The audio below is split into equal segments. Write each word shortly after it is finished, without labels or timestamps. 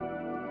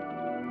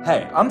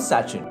Hey, I'm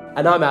Sachin.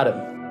 And I'm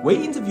Adam. We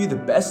interview the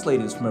best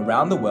leaders from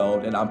around the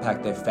world and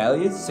unpack their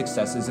failures,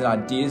 successes, and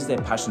ideas they're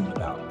passionate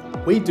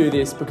about. We do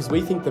this because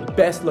we think the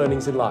best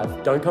learnings in life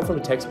don't come from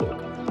a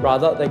textbook.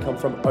 Rather, they come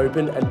from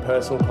open and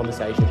personal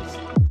conversations.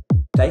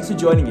 Thanks for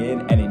joining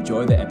in and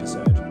enjoy the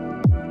episode.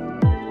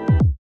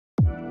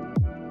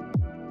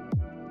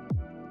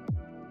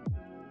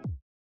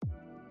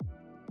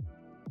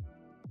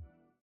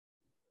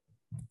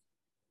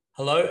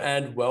 Hello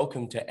and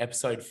welcome to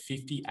episode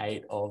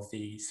 58 of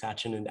the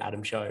Sachin and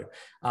Adam show.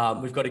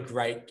 We've got a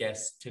great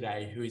guest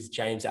today who is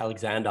James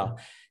Alexander.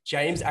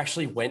 James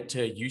actually went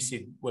to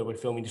UCID, where we're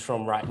filming this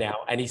from right now,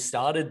 and he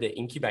started the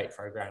Incubate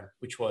program,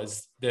 which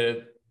was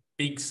the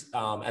big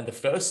and the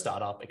first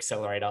startup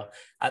accelerator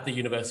at the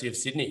University of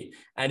Sydney.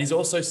 And he's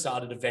also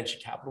started a venture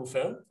capital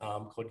firm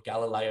called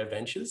Galileo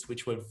Ventures,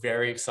 which we're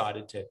very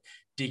excited to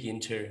dig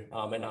into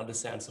and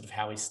understand sort of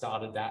how he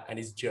started that and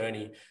his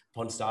journey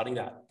upon starting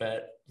that.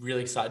 But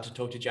really excited to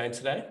talk to James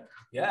today.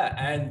 Yeah,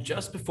 and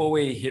just before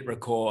we hit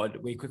record,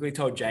 we quickly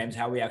told James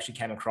how we actually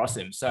came across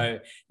him. So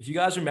if you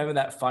guys remember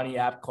that funny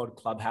app called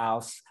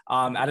Clubhouse,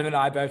 Adam and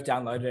I both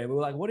downloaded it. We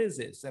were like, what is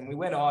this? And we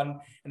went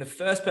on, and the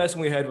first person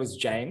we heard was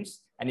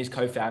James and his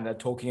co-founder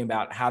talking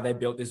about how they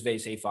built this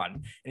VC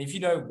fund. And if you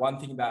know one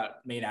thing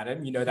about me and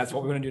Adam, you know that's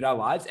what we're going to do in our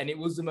lives. And it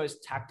was the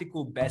most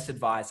tactical, best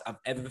advice I've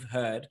ever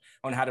heard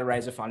on how to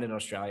raise a fund in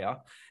Australia.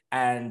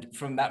 And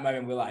from that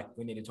moment, we're like,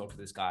 we need to talk to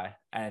this guy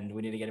and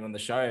we need to get him on the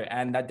show.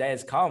 And that day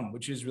has come,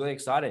 which is really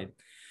exciting.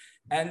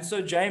 And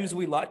so, James,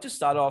 we like to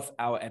start off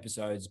our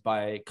episodes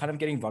by kind of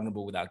getting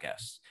vulnerable with our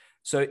guests.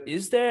 So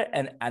is there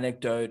an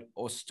anecdote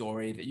or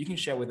story that you can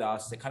share with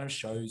us that kind of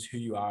shows who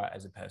you are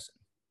as a person?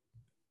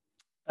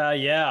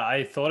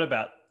 I've thought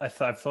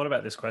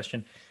about this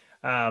question.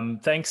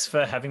 Thanks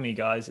for having me,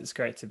 guys. It's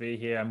great to be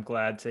here. I'm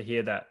glad to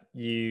hear that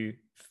you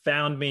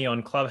found me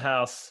on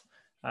Clubhouse,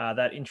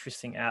 that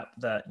interesting app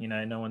that, you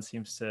know, no one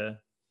seems to,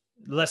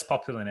 less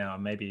popular now,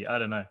 maybe, I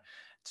don't know,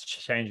 it's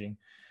changing.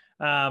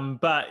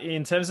 But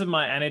in terms of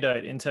my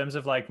anecdote, in terms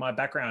of like my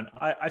background,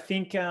 I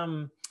think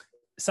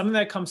something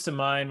that comes to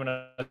mind when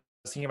I was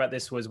thinking about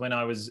this was when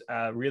I was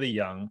really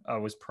young. I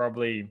was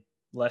probably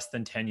less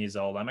than 10 years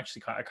old. I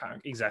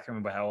can't exactly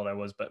remember how old I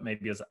was, but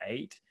maybe I was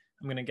 8,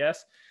 I'm going to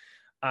guess.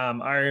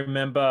 I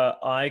remember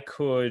I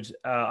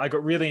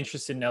got really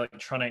interested in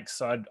electronics.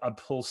 So I'd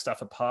pull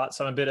stuff apart.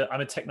 So I'm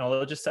a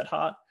technologist at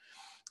heart.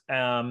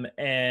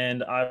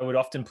 And I would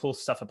often pull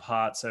stuff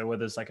apart. So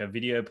whether it's like a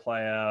video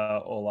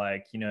player or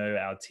like, you know,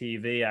 our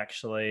TV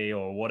actually,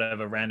 or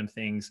whatever random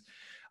things,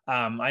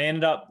 I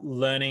ended up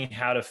learning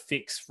how to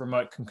fix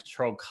remote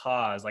control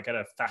cars. Like I had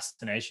a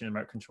fascination in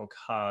remote control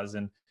cars,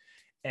 and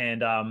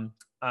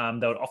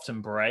they would often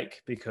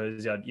break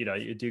because, you know,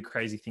 you do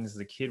crazy things as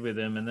a kid with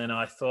them. And then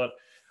I thought,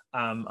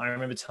 I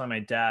remember telling my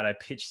dad, I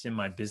pitched in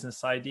my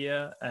business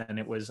idea, and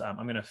it was, I'm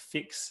going to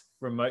fix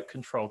remote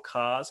control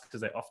cars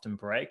because they often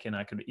break and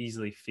I could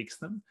easily fix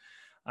them.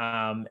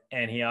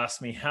 And he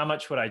asked me, how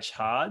much would I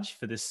charge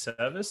for this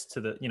service to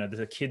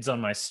the kids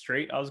on my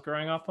street I was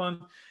growing up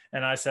on?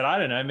 And I said, I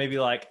don't know, maybe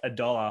like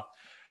 $1.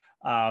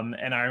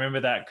 And I remember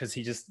that because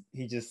he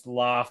just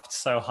laughed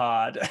so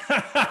hard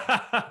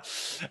that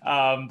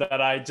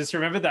I just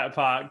remembered that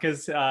part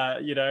because,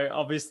 you know,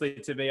 obviously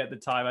to me at the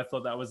time, I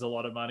thought that was a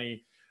lot of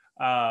money.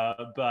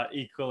 But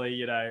equally,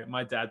 you know,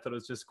 my dad thought it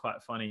was just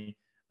quite funny.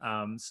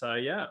 So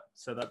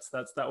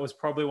that was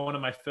probably one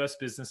of my first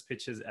business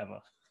pitches ever.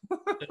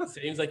 It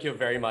seems like you're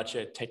very much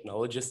a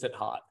technologist at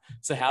heart.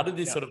 So how did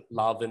this sort of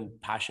love and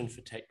passion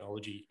for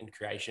technology and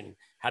creation,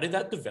 how did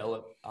that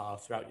develop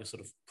throughout your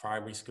sort of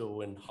primary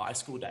school and high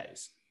school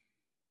days?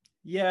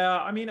 Yeah,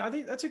 I mean, I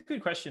think that's a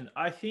good question.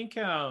 I think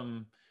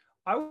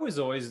I was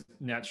always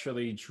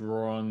naturally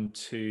drawn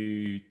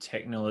to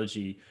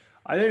technology.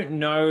 I don't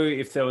know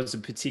if there was a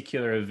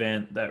particular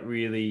event that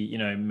really, you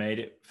know, made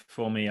it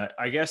for me.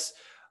 I guess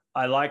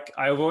I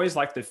always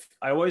like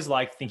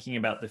thinking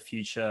about the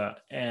future,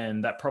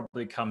 and that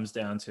probably comes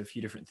down to a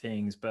few different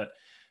things. But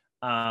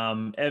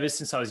ever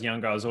since I was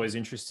younger, I was always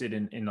interested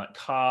in like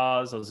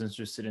cars. I was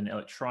interested in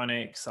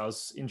electronics. I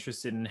was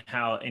interested in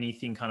how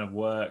anything kind of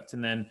worked.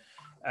 And then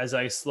as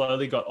I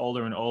slowly got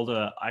older and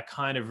older, I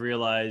kind of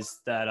realized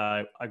that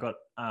I got,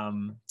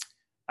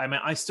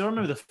 I still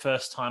remember the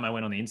first time I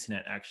went on the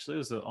internet, actually. It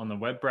was on the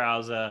web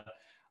browser.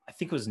 I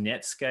think it was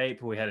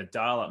Netscape. We had a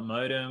dial-up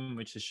modem,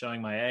 which is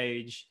showing my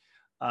age.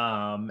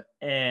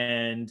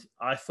 And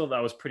I thought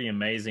that was pretty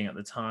amazing at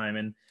the time.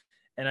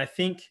 And I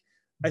think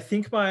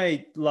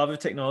my love of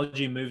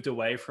technology moved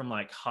away from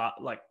like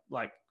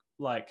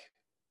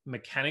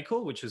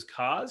mechanical, which was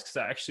cars, because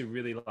I actually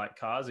really like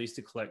cars. I used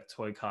to collect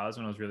toy cars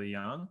when I was really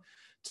young,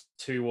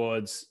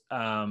 towards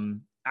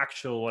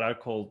actual what I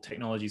call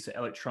technology, so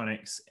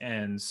electronics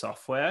and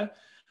software,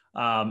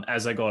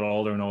 as I got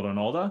older and older and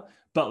older.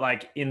 But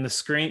like in the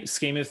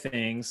scheme of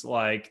things,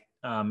 like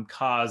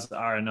cars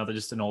are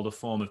just an older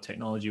form of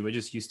technology. We're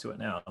just used to it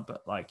now.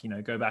 But like, you know,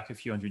 go back a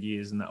few hundred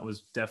years and that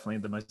was definitely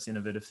the most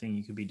innovative thing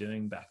you could be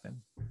doing back then.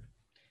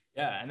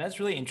 Yeah, and that's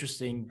really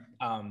interesting,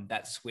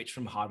 that switch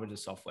from hardware to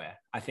software.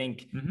 I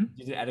think Mm-hmm.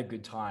 you did it at a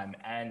good time.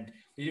 And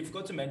you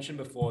forgot to mention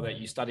before that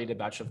you studied a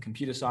Bachelor of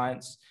Computer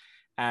Science,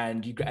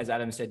 and you, as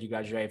Adam said, you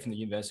graduated from the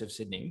University of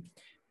Sydney.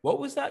 What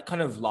was that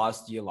kind of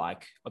last year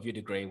like of your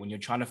degree when you're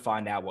trying to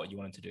find out what you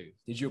wanted to do?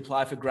 Did you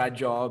apply for grad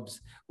jobs?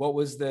 What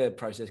was the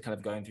process kind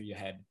of going through your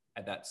head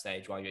at that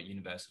stage while you're at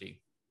university?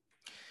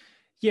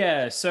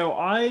 Yeah, so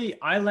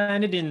I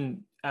landed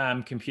in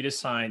computer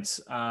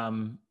science,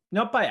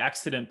 not by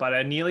accident, but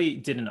I nearly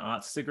did an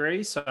arts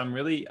degree. So I'm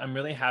really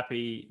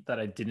happy that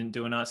I didn't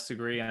do an arts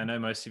degree. I know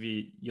most of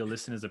your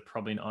listeners are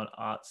probably not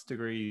arts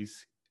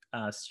degrees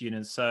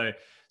students, so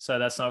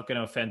that's not going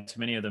to offend too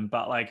many of them.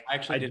 But like, I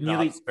actually did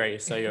nearly. arts degree,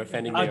 so you're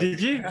offending Oh, me. did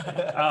you?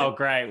 Oh,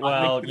 great.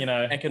 Well,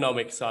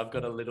 Economics, so I've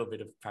got a little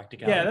bit of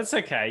practicality. yeah, that's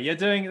okay. You're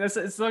doing this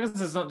as long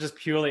as it's not just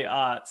purely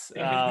arts.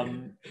 But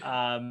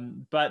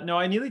no,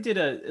 I nearly did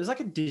it was like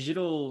a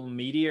digital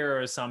media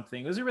or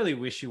something. It was a really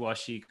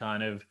wishy-washy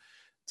kind of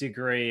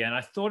degree, and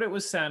I thought it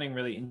was sounding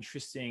really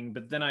interesting,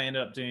 but then I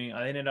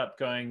ended up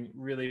going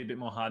really a bit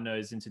more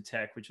hard-nosed into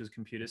tech, which was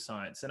computer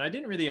science. And I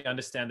didn't really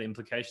understand the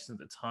implications at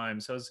the time.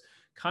 So I was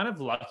kind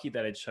of lucky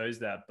that I chose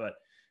that. But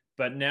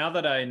now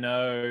that I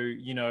know,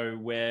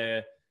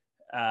 where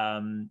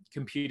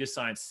computer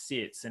science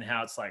sits and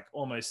how it's like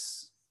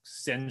almost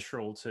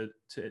central to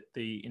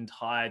the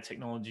entire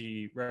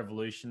technology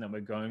revolution that we're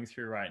going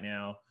through right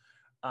now,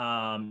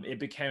 it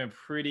became a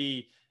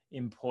pretty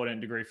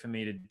important degree for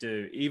me to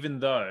do, even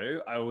though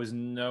I was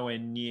nowhere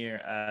near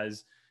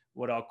as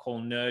what I'll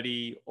call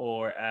nerdy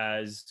or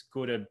as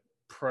good a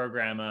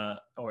programmer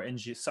or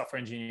software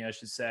engineer, I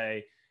should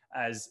say,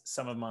 as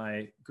some of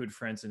my good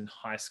friends in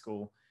high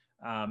school.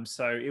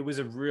 So it was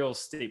a real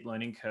steep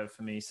learning curve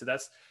for me. So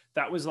that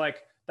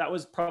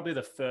was probably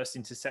the first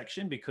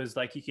intersection, because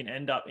like you can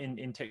end up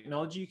in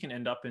technology, you can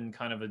end up in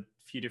kind of a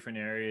few different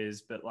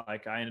areas, but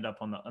like I ended up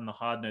on the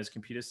hard-nosed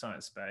computer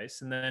science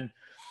space. And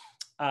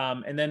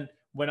then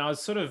when I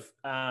was sort of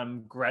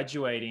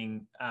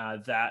graduating,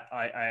 that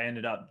I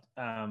ended up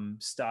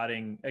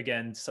starting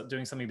again,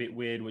 doing something a bit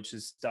weird, which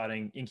is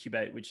starting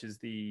Incubate, which is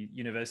the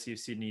University of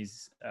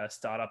Sydney's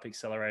startup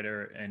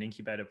accelerator and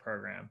incubator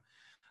program.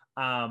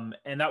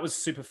 And that was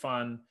super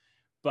fun.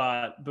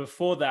 But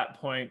before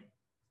that point,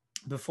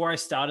 before I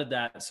started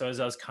that, so as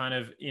I was kind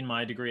of in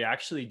my degree, I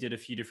actually did a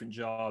few different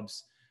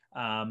jobs.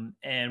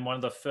 And one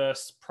of the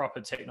first proper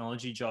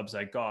technology jobs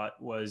I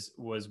got was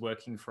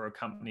working for a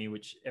company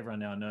which everyone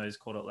now knows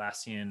called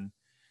Atlassian.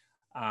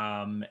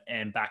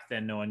 And back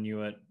then, no one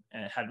knew it,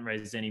 and it hadn't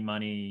raised any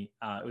money.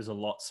 It was a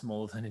lot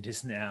smaller than it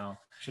is now.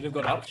 Should have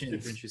got options.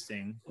 Super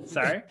interesting.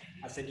 Sorry?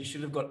 I said you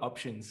should have got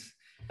options.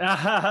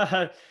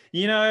 Life,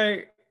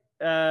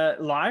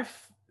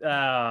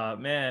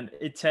 man,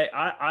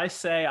 I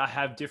say I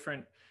have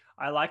different.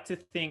 I like to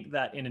think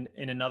that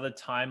in another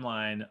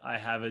timeline, I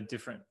have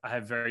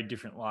very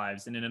different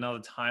lives. And in another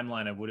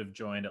timeline, I would have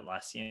joined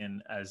Atlassian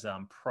as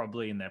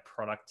probably in their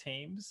product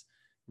teams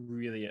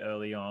really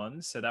early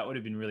on. So that would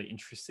have been really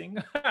interesting.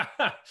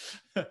 I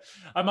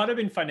might have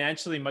been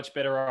financially much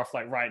better off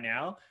like right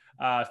now,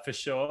 for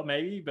sure,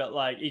 maybe, but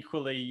like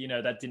equally,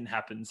 that didn't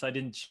happen. So I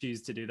didn't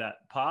choose to do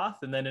that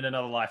path. And then in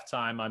another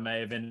lifetime, I may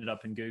have ended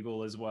up in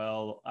Google as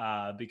well,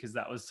 because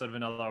that was sort of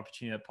another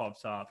opportunity that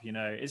pops up.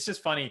 It's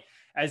just funny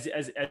as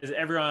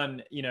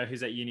everyone,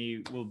 who's at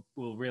uni will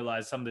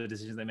realize some of the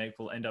decisions they make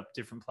will end up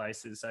different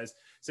places. So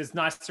it's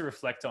nice to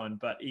reflect on,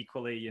 but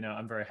equally,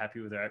 I'm very happy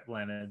with where I've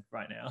landed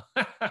right now.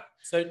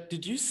 So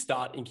did you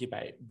start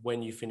Incubate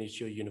when you finished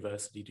your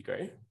university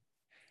degree?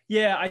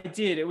 Yeah, I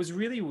did. It was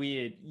really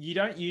weird. You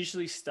don't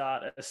usually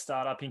start a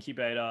startup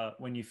incubator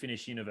when you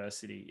finish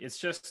university.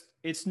 It's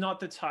not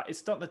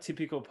the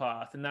typical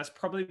path. And that's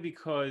probably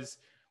because,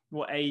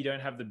 well, A, you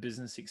don't have the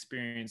business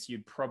experience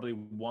you'd probably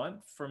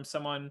want from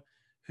someone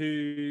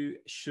who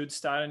should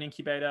start an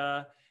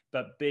incubator,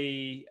 but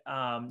B,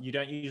 you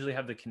don't usually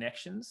have the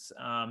connections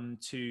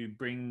to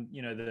bring,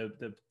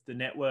 the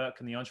network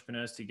and the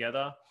entrepreneurs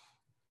together,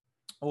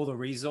 all the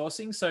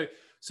resourcing. So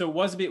it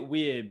was a bit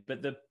weird,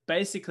 but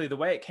basically the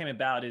way it came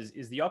about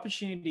is the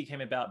opportunity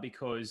came about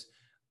because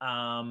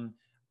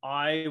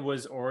I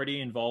was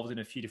already involved in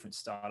a few different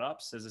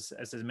startups.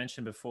 As I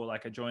mentioned before,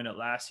 like I joined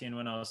Atlassian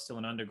when I was still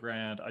an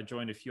undergrad. I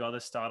joined a few other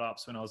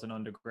startups when I was an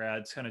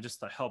undergrad, kind of just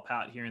to help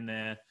out here and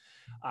there.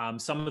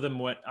 Some of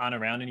them aren't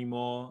around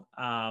anymore.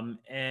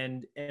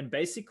 And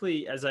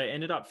basically, as I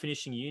ended up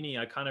finishing uni,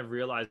 I kind of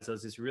realized there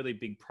was this really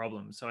big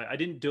problem. So I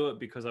didn't do it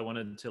because I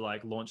wanted to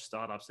like launch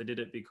startups. I did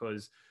it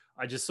because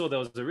I just saw there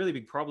was a really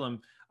big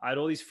problem. I had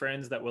all these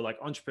friends that were like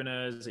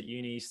entrepreneurs at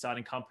uni,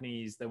 starting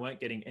companies. They weren't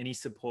getting any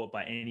support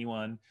by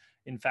anyone.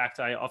 In fact,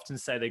 I often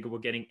say they were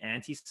getting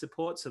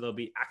anti-support. So they'll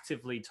be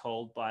actively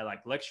told by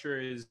like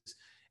lecturers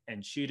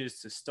and tutors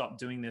to stop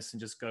doing this and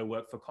just go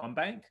work for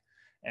Combank.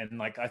 And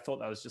like, I thought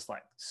that was just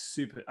like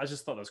I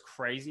just thought that was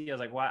crazy. I was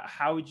like,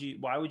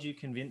 why would you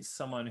convince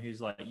someone who's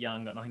like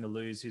young, got nothing to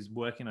lose, who's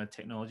working in a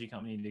technology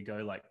company to go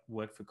like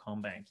work for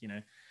Combank,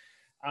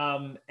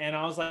 And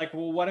I was like,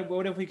 well, what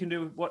if we can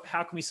do,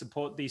 how can we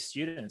support these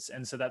students?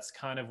 And so that's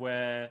kind of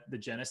where the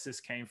genesis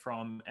came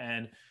from.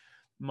 And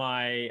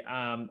I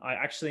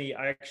actually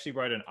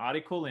wrote an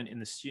article in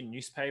the student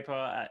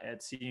newspaper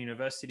at City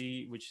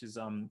University, which is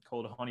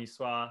called Hobbies.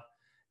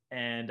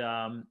 And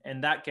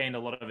that gained a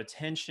lot of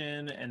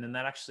attention. And then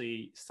that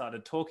actually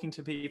started talking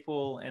to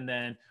people. And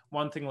then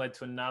one thing led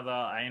to another.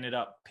 I ended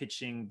up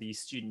pitching the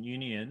student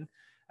union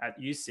at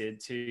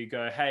UCID to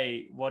go,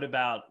 hey, what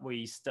about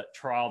we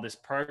trial this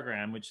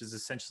program, which is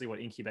essentially what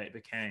Incubate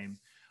became.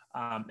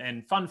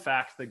 And fun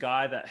fact, the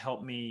guy that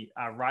helped me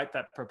write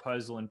that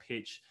proposal and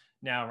pitch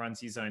now runs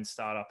his own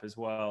startup as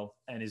well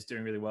and is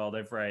doing really well.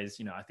 They've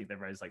raised, I think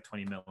they've raised like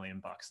 20 million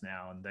bucks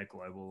now, and they're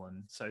global,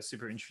 and so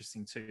super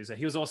interesting too. So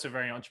he was also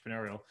very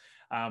entrepreneurial,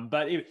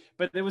 but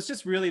it was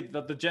just really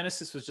the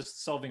genesis was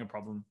just solving a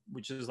problem,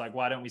 which is like,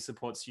 why don't we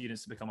support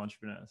students to become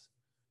entrepreneurs?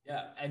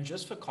 Yeah, and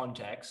just for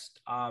context,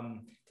 the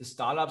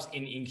startups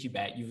in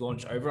Incubate, you've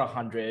launched over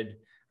 100.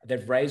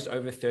 They've raised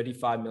over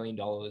 $35 million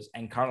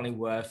and currently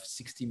worth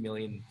 60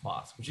 million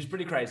plus, which is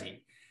pretty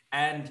crazy.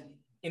 And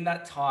in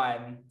that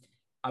time,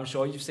 I'm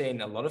sure you've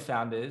seen a lot of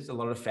founders, a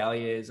lot of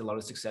failures, a lot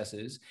of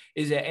successes.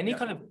 Is there any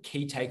kind of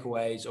key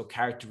takeaways or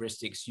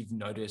characteristics you've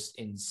noticed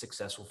in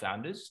successful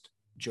founders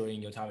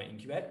during your time at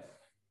Incubate?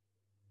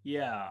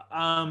 Yeah,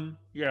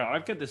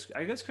 I get this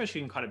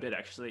question quite a bit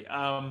actually.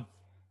 Are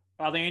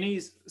there any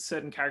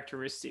certain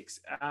characteristics?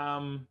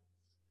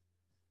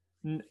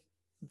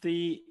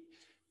 The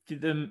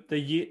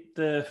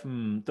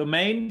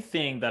main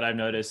thing that I've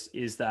noticed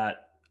is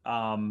that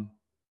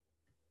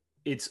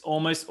it's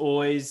almost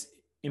always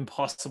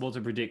impossible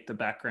to predict the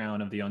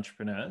background of the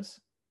entrepreneurs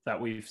that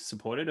we've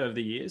supported over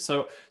the years.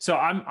 So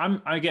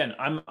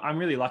I'm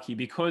really lucky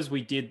because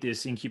we did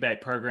this Incubate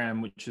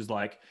program, which is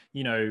like,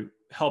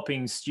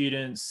 helping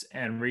students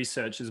and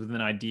researchers with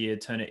an idea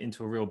turn it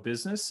into a real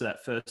business. So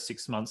that first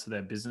 6 months of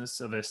their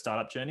business, of their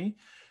startup journey,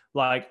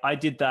 like I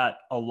did that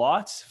a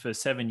lot for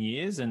 7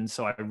 years. And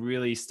so I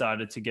really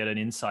started to get an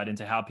insight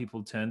into how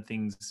people turn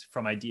things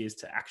from ideas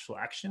to actual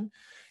action.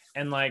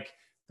 And like,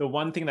 the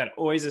one thing that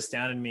always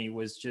astounded me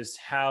was just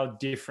how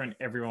different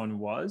everyone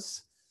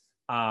was,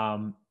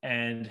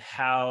 and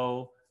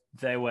how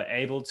they were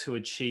able to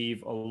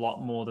achieve a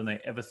lot more than they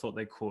ever thought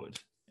they could.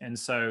 And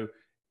so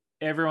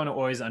everyone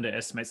always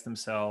underestimates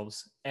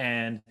themselves.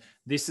 And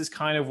this is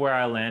kind of where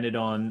I landed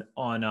on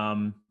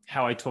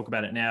how I talk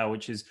about it now,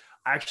 which is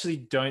I actually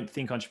don't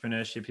think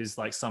entrepreneurship is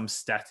like some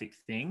static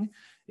thing.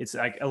 It's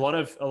like a lot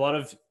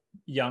of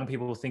young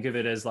people think of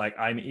it as like,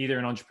 I'm either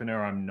an entrepreneur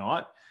or I'm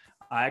not.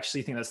 I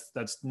actually think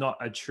that's not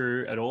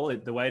true at all.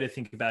 The way to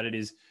think about it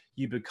is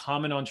you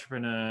become an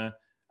entrepreneur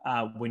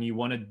when you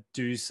want to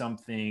do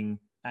something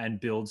and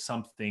build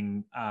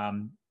something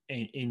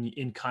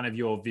in kind of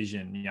your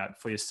vision,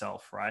 for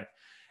yourself, right?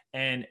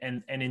 And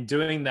in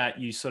doing that,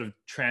 you sort of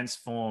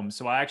transform.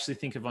 So I actually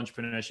think of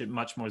entrepreneurship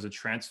much more as a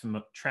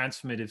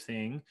transformative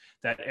thing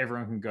that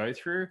everyone can go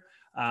through.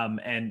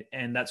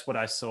 And that's what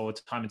I saw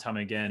time and time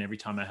again every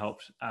time I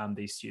helped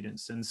these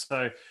students. And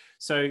so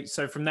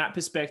from that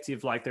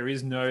perspective, like there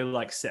is no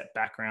like set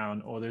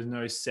background or there's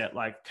no set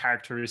like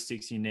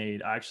characteristics you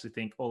need. I actually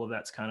think all of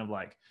that's kind of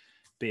like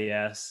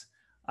BS.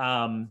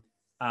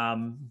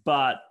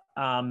 But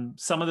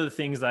some of the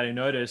things that I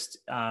noticed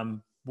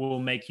will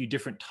make you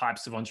different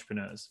types of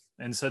entrepreneurs.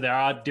 And so there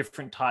are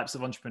different types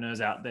of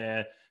entrepreneurs out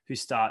there who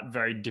start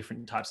very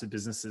different types of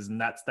businesses. And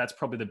that's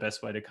probably the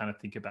best way to kind of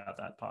think about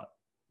that part.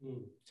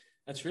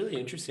 That's really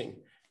interesting.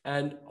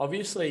 And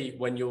obviously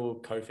when you're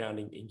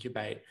co-founding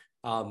Incubate,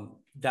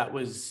 that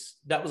was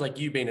like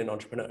you being an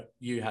entrepreneur.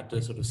 You had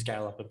to sort of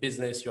scale up a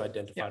business, you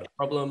identified a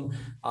problem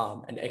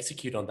and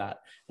execute on that.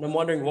 And I'm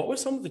wondering, what were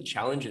some of the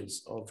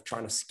challenges of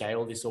trying to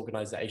scale this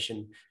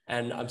organization?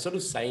 And I'm sort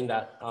of saying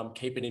that,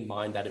 keep it in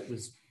mind that it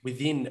was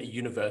within a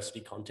university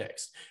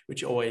context,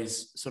 which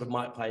always sort of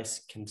might place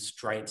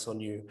constraints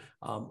on you,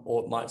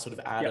 or it might sort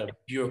of add a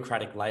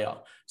bureaucratic layer.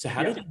 So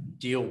how did you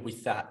deal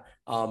with that?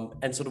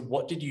 And sort of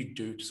what did you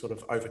do to sort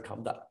of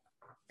overcome that?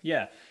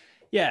 Yeah.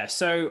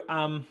 So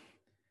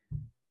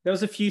there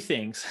was a few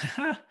things.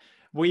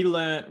 We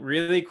learned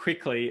really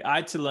quickly. I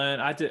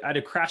had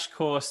a crash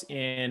course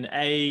in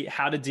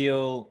how to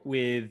deal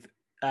with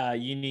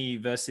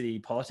university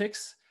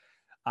politics,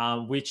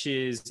 which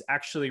is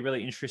actually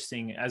really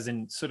interesting as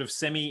in sort of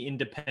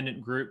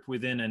semi-independent group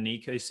within an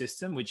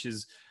ecosystem,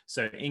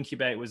 so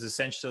Incubate was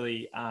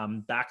essentially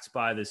backed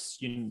by the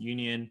student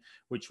union,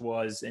 which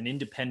was an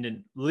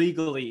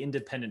legally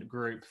independent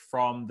group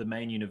from the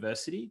main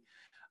university.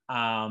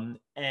 And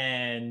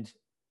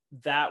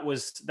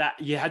that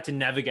you had to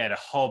navigate a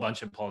whole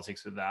bunch of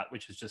politics with that,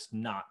 which was just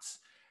nuts.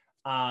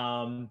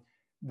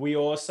 We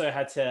also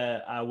had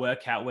to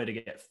work out where to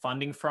get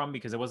funding from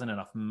because there wasn't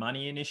enough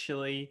money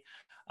initially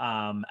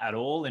at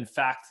all. In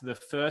fact, the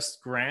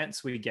first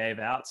grants we gave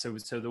out, so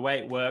the way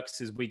it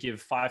works is we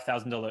give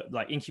 $5,000,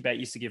 like Incubate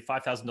used to give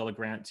 $5,000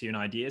 grant to an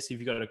idea. So if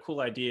you got a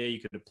cool idea, you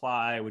could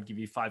apply, would give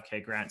you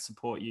 $5,000 grant,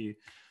 support you.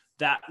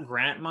 that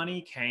grant money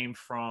came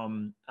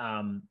from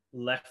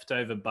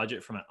leftover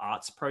budget from an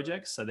arts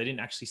project. So they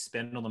didn't actually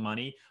spend all the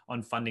money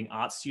on funding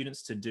art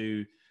students to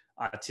do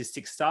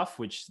artistic stuff,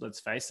 which, let's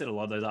face it, a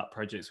lot of those art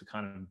projects were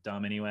kind of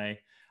dumb anyway.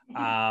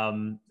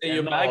 So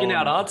you're bagging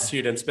out art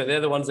students, but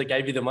they're the ones that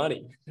gave you the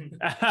money.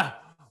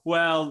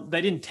 Well,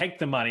 they didn't take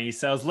the money,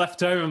 so it was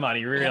leftover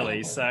money,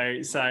 really.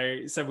 So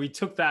we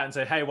took that and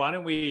said, hey, why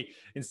don't we,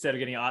 instead of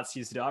getting art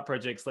students to do art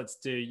projects,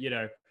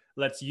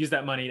 let's use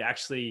that money to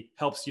actually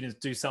help students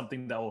do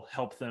something that will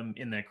help them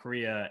in their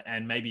career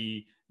and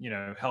maybe,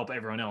 help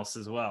everyone else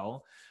as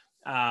well.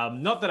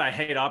 Not that I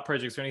hate art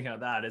projects or anything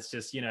like that. It's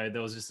just,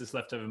 there was just this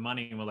leftover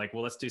money and we're like,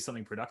 well, let's do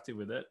something productive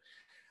with it.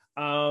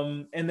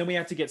 And then we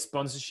had to get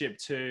sponsorship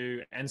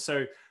too. And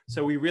so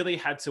we really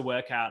had to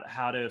work out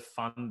how to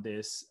fund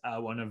this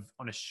on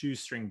a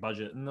shoestring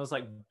budget. And there was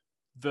like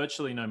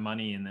virtually no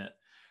money in it.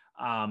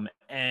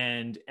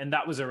 And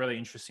that was a really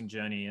interesting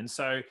journey. And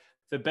so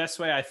the best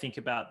way I think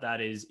about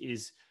that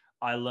is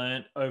I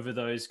learned over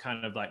those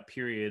kind of like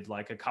period,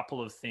 like a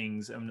couple of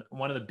things. And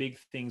one of the big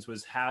things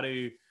was how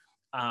to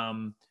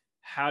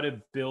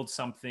build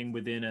something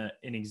within an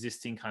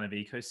existing kind of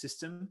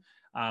ecosystem.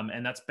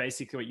 And that's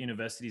basically what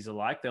universities are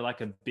like. They're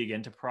like a big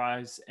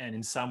enterprise. And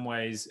in some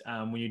ways,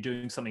 when you're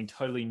doing something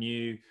totally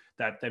new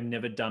that they've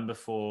never done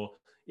before,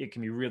 it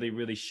can be really,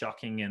 really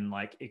shocking. And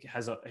like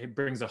it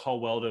brings a whole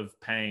world of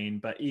pain,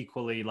 but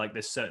equally like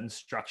there's certain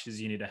structures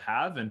you need to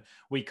have. And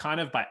we kind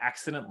of by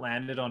accident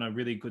landed on a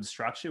really good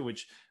structure,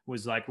 which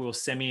was like, we were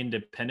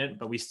semi-independent,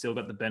 but we still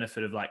got the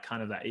benefit of like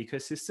kind of that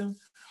ecosystem.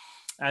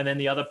 And then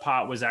the other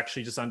part was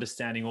actually just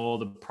understanding all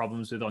the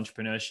problems with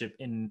entrepreneurship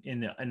in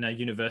a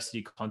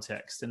university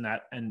context, and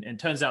it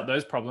turns out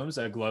those problems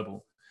are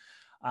global.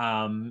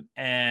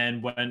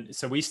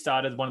 So we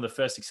started one of the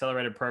first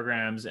accelerator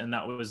programs, and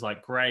that was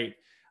like great.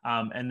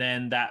 And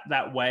then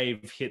that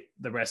wave hit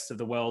the rest of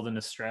the world in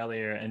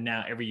Australia, and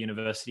now every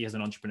university has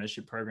an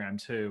entrepreneurship program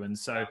too. And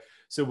so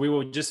we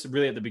were just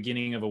really at the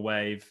beginning of a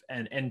wave,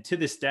 and to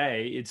this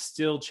day, it's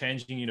still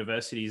changing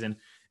universities. And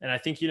I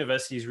think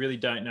universities really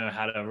don't know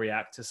how to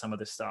react to some of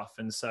this stuff.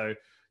 And so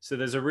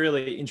there's a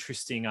really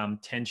interesting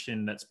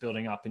tension that's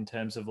building up in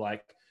terms of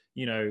like,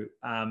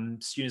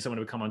 students that want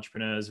to become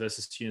entrepreneurs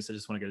versus students that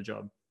just want to get a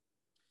job.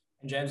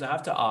 And James, I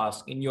have to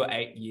ask, in your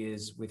 8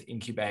 years with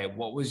Incubate,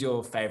 what was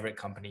your favorite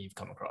company you've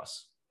come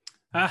across?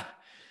 You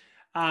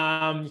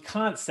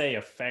can't say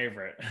a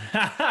favorite.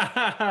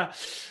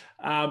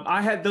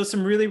 There's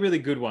some really, really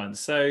good ones.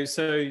 So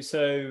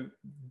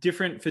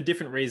different for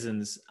different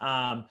reasons.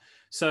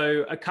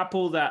 So a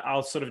couple that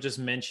I'll sort of just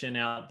mention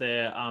out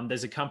there.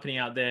 There's a company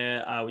out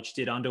there which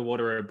did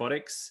underwater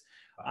robotics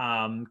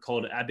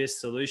called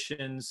Abyss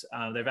Solutions.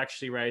 They've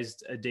actually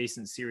raised a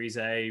decent Series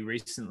A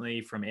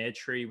recently from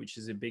Airtree, which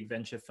is a big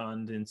venture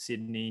fund in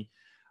Sydney.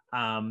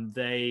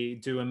 They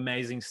do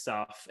amazing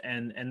stuff.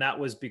 And that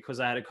was because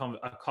I had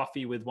a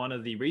coffee with one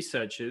of the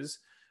researchers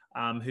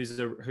who's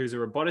a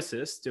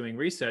roboticist doing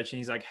research. And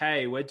he's like,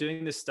 hey, we're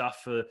doing this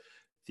stuff for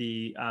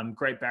the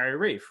Great Barrier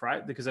Reef,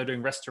 right? Because they're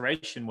doing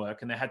restoration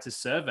work and they had to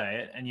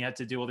survey it, and you had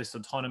to do all this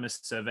autonomous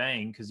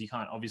surveying because you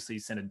can't obviously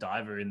send a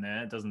diver in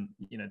there. It doesn't,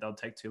 they'll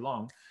take too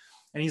long.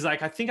 And he's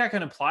like, I think I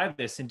can apply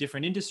this in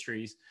different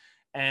industries.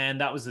 And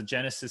that was the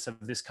genesis of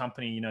this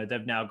company.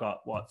 They've now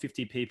got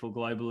 50 people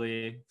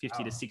globally,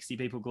 50 to 60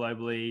 people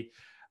globally,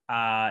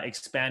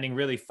 expanding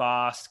really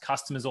fast,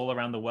 customers all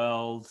around the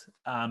world.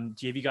 Have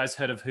you guys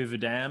heard of Hoover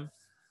Dam?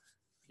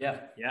 Yeah.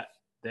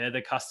 They're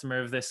the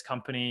customer of this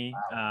company.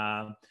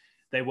 Wow.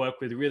 They work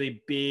with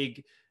really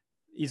big,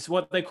 it's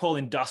what they call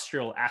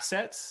industrial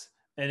assets.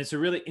 And it's a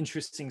really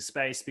interesting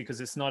space because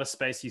it's not a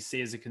space you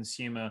see as a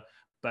consumer,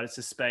 but it's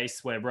a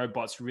space where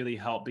robots really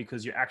help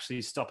because you're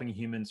actually stopping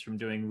humans from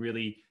doing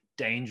really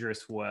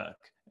dangerous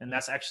work. And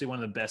that's actually one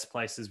of the best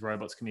places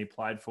robots can be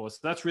applied for. So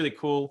that's really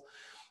cool.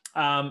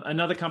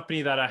 Another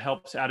company that I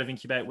helped out of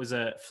Incubate was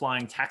a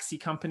flying taxi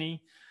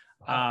company.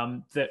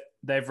 That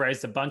they've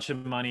raised a bunch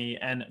of money.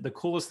 And the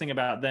coolest thing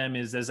about them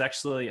is there's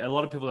actually, a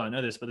lot of people don't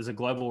know this, but there's a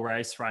global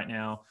race right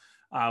now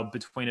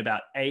between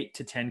about 8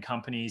 to 10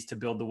 companies to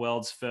build the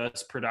world's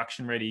first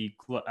production ready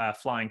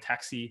flying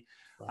taxi.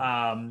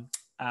 Wow.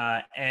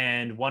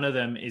 And one of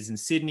them is in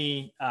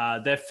Sydney.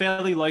 They're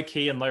fairly low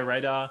key and low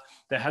radar.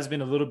 There has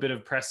been a little bit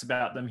of press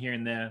about them here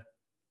and there,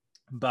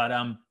 but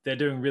they're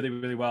doing really,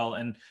 really well.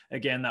 And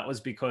again, that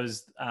was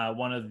because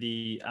one of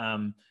the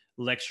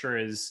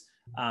lecturers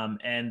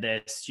and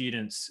their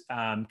students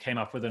came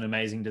up with an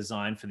amazing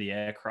design for the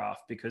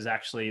aircraft, because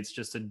actually it's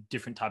just a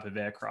different type of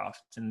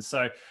aircraft. And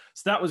so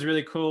that was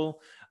really cool.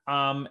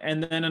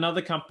 And then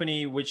another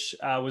company which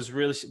was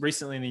really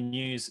recently in the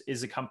news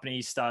is a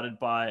company started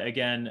by,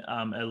 again,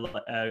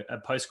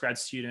 a postgrad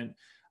student.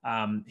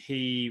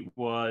 He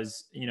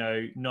was,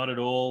 not at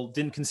all,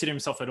 didn't consider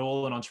himself at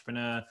all an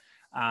entrepreneur,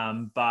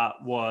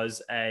 but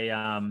was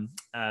a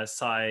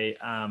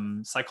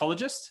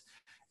psychologist.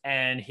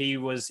 And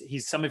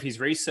some of his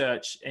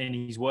research and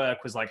his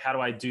work was like, how do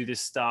I do this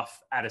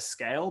stuff at a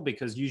scale?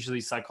 Because usually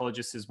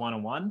psychologists is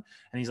one-on-one.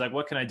 And he's like,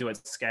 what can I do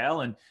at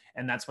scale?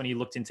 and that's when he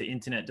looked into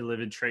internet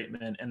delivered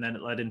treatment, and then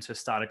it led him to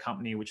start a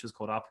company which was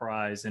called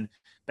Uprise. And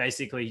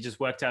basically he just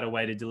worked out a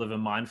way to deliver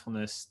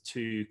mindfulness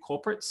to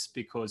corporates,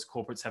 because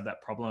corporates have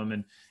that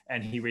problem.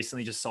 And he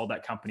recently just sold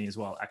that company as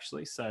well,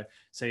 actually. So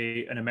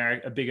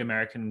a big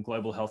American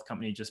global health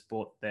company just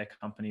bought their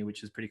company,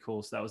 which is pretty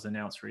cool. So that was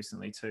announced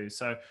recently too.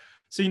 So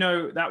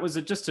that was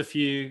just a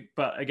few,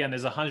 but again,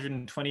 there's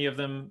 120 of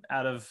them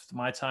out of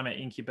my time at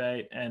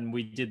Incubate, and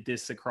we did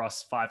this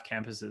across 5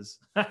 campuses.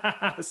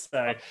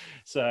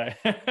 so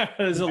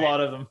there's a lot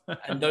of them.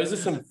 And those are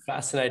some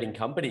fascinating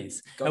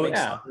companies.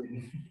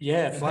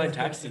 Yeah, flying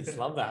taxis,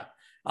 love that.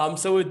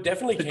 So we're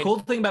definitely the cool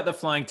thing about the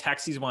flying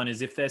taxis one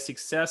is if they're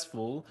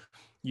successful,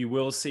 you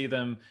will see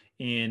them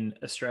in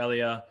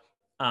Australia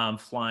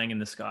flying in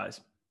the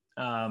skies.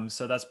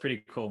 So that's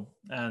pretty cool.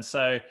 And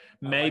so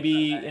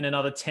maybe in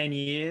another 10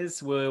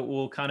 years,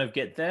 we'll kind of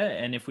get there.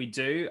 And if we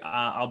do,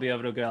 I'll be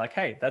able to go like,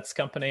 hey, that's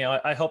company.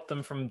 I helped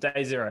them from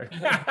day 0.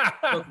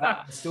 Look,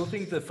 I still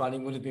think the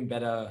funding would have been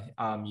better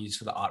used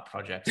for the art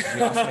project.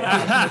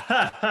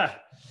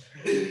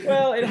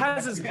 Well, it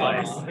has its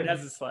place. It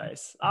has its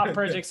place. Art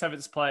projects have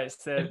its place.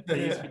 They're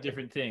used for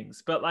different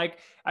things. But like,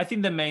 I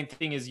think the main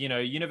thing is,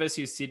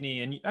 University of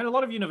Sydney and a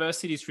lot of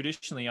universities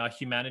traditionally are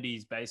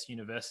humanities-based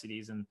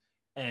universities,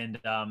 and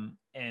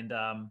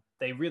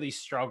they really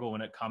struggle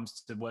when it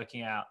comes to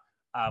working out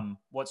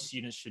what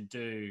students should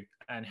do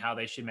and how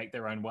they should make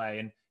their own way.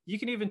 And you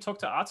can even talk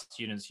to art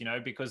students,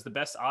 because the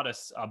best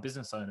artists are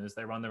business owners.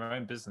 They run their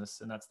own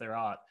business, and that's their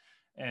art.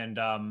 And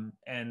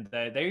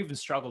they even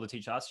struggle to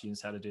teach art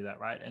students how to do that,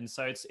 right? And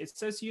so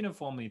it's a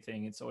uniformly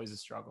thing. It's always a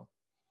struggle.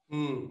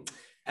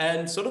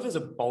 And sort of as a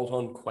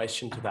bolt-on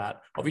question to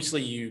that,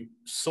 obviously you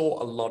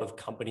saw a lot of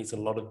companies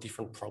and a lot of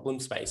different problem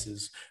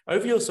spaces.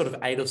 Over your sort of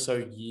 8 or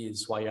so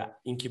years while you're at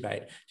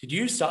Incubate, did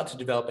you start to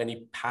develop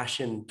any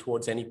passion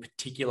towards any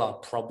particular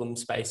problem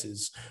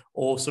spaces,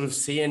 or sort of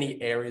see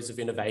any areas of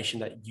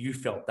innovation that you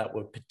felt that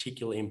were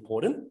particularly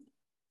important?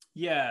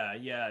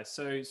 Yeah.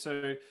 So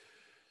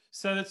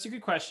that's a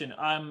good question.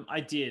 I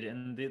did,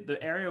 and the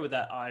area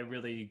that I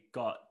really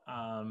got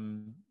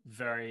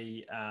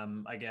very,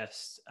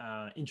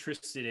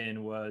 interested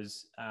in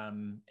was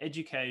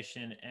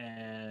education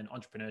and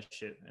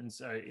entrepreneurship. And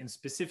so,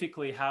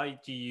 specifically, how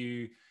do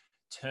you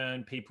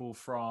turn people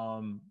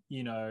from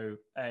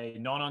a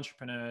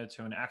non-entrepreneur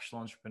to an actual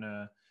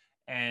entrepreneur?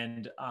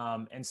 And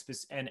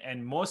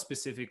more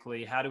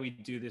specifically, how do we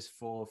do this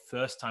for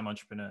first-time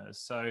entrepreneurs?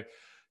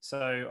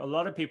 So a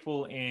lot of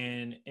people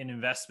in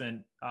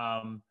investment,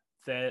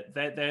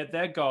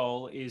 their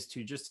goal is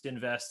to just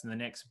invest in the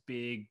next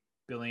big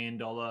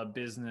billion-dollar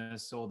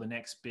business or the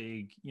next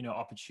big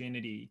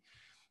opportunity,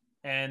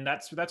 and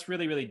that's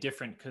really, really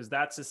different, because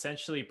that's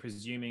essentially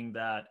presuming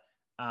that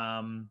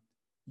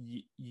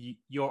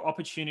your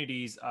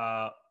opportunities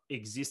are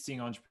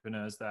existing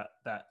entrepreneurs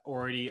that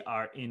already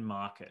are in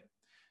market.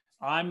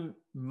 I'm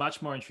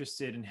much more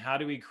interested in how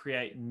do we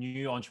create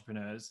new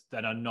entrepreneurs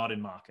that are not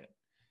in market.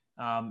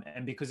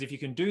 And because if you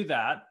can do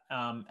that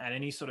at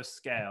any sort of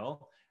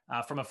scale,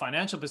 from a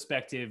financial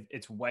perspective,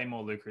 it's way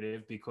more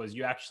lucrative, because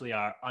you actually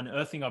are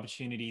unearthing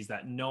opportunities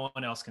that no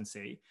one else can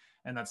see.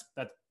 And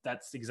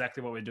that's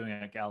exactly what we're doing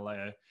at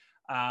Galileo.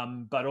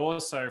 But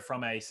also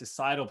from a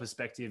societal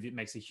perspective, it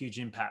makes a huge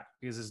impact,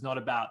 because it's not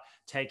about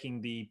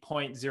taking the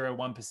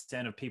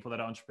 0.01% of people that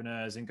are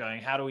entrepreneurs and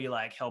going, how do we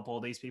help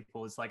all these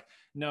people? It's like,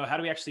 no, how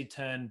do we actually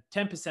turn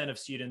 10% of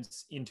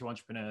students into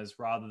entrepreneurs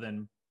rather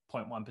than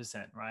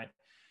 0.1%, right?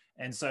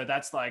 And so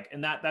that's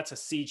a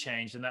sea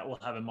change, and that will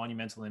have a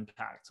monumental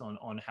impact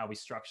on how we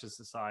structure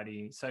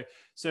society. So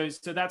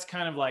that's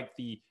kind of like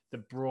the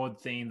broad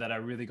theme that I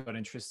really got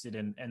interested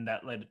in, and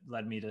that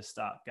led me to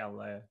start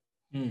Galileo.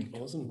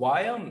 Awesome.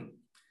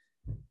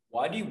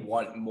 Why do you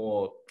want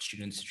more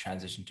students to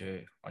transition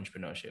to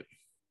entrepreneurship?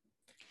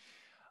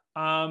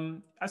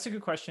 That's a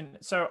good question.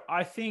 So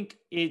I think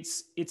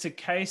it's a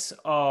case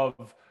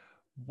of,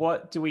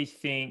 what do we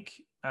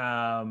think?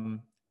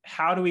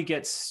 How do we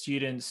get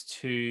students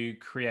to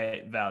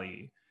create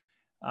value?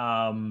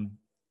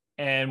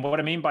 And what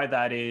I mean by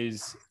that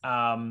is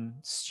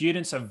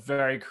students are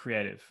very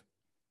creative.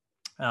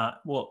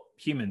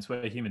 Humans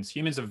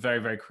are very,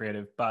 very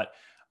creative, but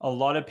a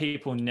lot of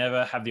people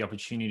never have the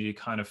opportunity to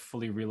kind of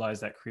fully realize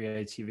that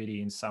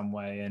creativity in some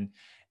way.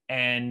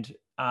 And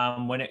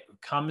when it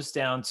comes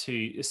down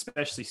to,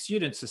 especially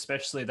students,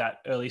 especially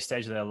that early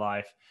stage of their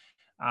life,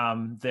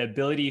 the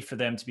ability for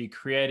them to be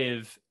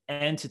creative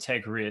and to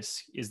take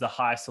risk is the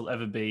highest they'll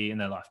ever be in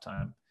their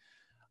lifetime.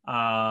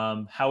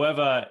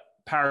 However,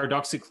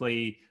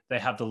 paradoxically, they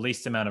have the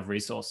least amount of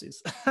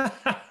resources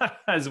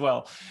as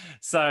well.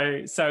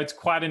 So it's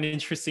quite an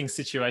interesting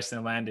situation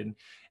to land in.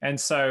 And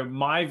so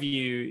my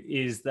view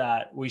is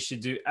that we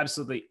should do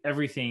absolutely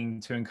everything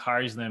to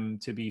encourage them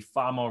to be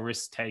far more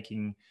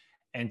risk-taking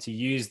and to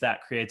use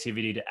that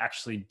creativity to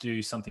actually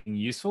do something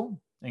useful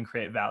and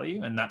create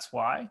value. And that's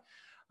why.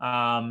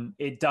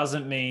 It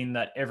doesn't mean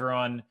that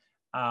everyone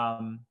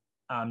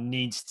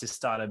needs to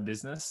start a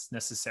business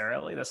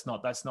necessarily. That's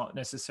not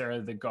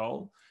necessarily the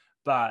goal.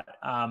 But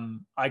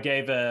I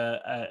gave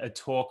a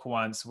talk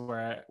once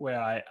where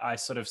I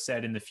sort of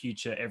said in the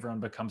future, everyone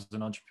becomes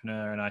an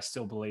entrepreneur, and I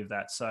still believe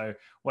that. So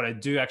what I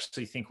do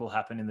actually think will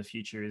happen in the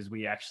future is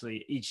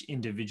each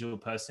individual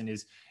person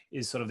is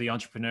sort of the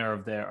entrepreneur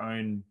of their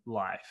own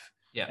life.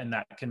 Yeah. And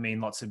that can mean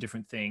lots of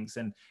different things.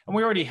 And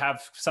we already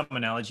have some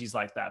analogies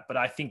like that, but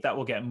I think that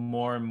will get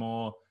more and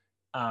more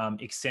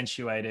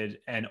accentuated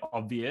and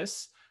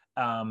obvious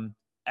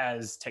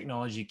as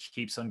technology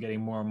keeps on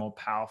getting more and more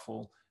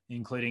powerful,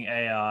 including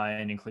AI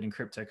and including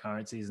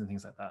cryptocurrencies and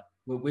things like that.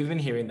 We've been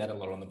hearing that a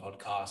lot on the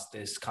podcast,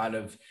 this kind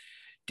of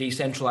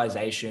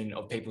decentralization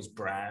of people's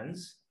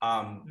brands.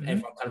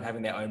 Everyone kind of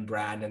having their own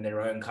brand and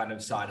their own kind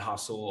of side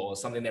hustle or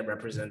something that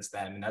represents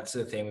them. And that's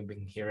the thing we've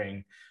been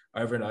hearing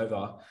over and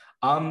over.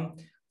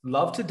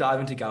 Love to dive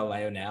into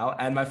Galileo now.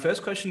 And my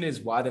first question is,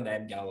 why the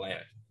name Galileo?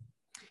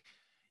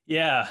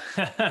 Yeah.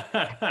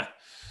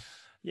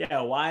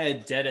 Yeah, why a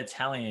dead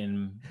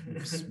Italian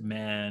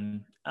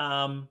man?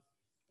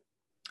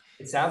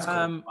 It sounds cool.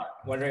 I'm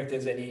wondering if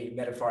there's any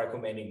metaphorical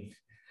meaning.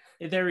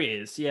 There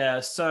is, yeah.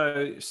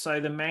 So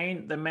the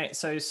main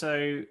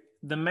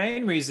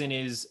reason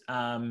is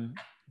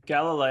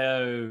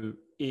Galileo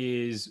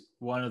is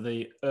one of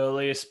the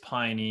earliest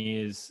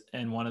pioneers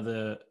and one of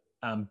the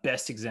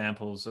best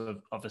examples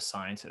of a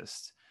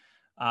scientist,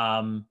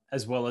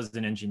 as well as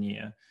an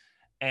engineer.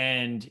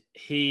 And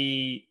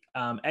he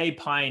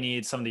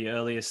pioneered some of the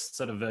earliest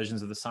sort of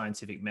versions of the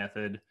scientific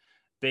method.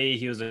 B,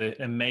 he was an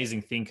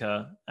amazing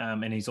thinker,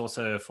 and he's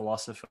also a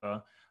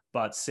philosopher.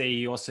 But C,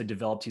 he also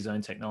developed his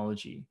own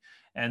technology.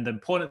 And the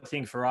important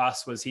thing for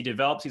us was he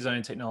developed his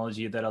own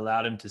technology that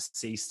allowed him to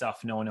see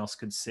stuff no one else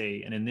could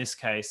see. And in this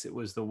case, it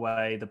was the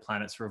way the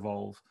planets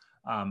revolve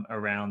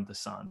around the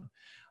sun.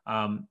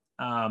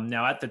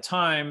 Now, at the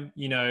time,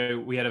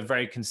 we had a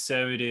very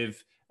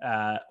conservative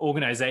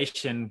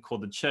organization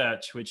called the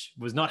Church, which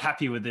was not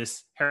happy with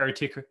this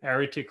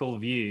heretical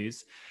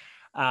views.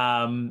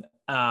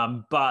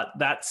 But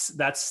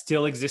that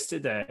still exists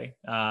today.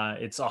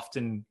 It's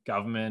often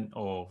government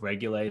or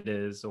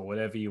regulators or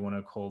whatever you want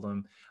to call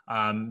them.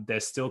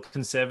 There's still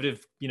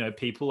conservative,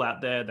 people out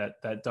there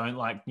that don't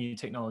like new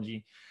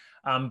technology.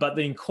 But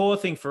the core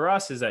thing for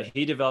us is that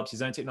he developed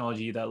his own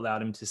technology that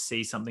allowed him to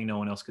see something no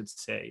one else could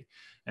see.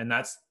 And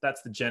that's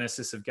the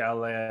genesis of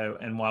Galileo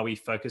and why we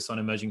focus on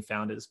emerging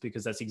founders,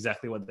 because that's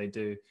exactly what they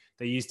do.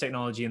 They use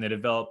technology and they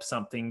develop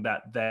something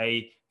that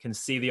they can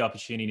see the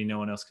opportunity no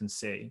one else can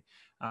see.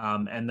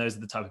 And those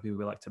are the type of people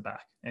we like to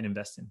back and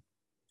invest in.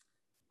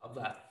 Love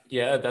that.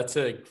 Yeah, that's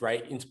a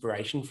great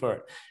inspiration for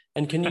it.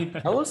 And can you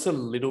tell us a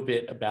little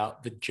bit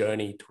about the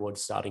journey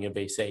towards starting a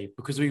VC?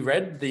 Because we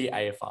read the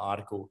AFR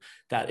article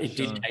that it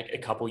did take a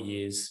couple of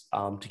years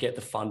to get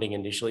the funding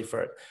initially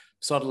for it.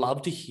 So I'd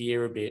love to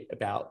hear a bit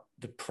about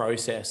the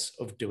process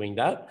of doing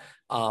that,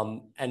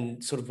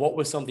 and sort of what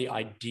were some of the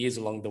ideas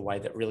along the way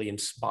that really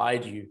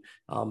inspired you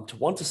to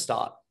want to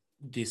start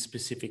this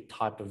specific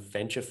type of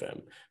venture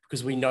firm,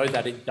 because we know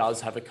that it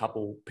does have a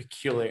couple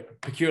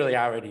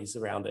peculiarities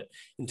around it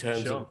in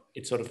terms of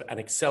it's sort of an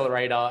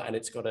accelerator and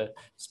it's got a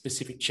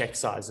specific check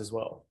size as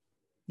well.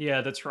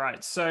 Yeah, that's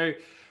right. So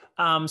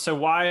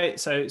why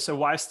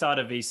start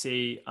a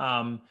VC?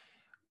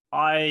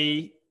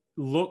 I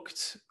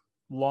looked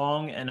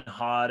long and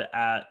hard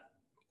at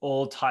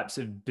all types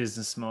of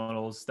business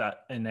models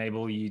that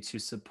enable you to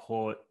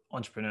support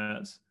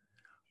entrepreneurs,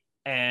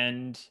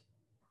 and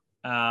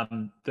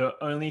the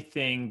only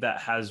thing that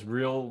has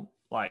real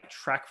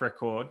track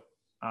record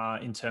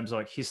in terms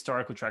of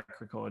historical track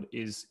record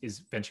is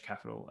venture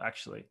capital,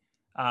 actually.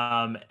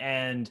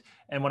 And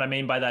what I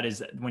mean by that is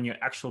that when your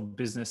actual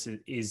business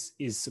is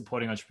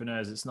supporting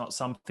entrepreneurs, it's not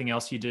something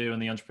else you do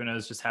and the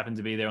entrepreneurs just happen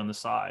to be there on the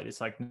side.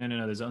 It's like,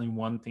 no, there's only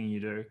one thing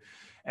you do.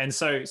 And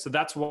so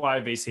that's why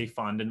VC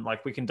fund, and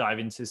we can dive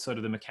into sort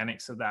of the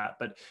mechanics of that,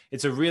 but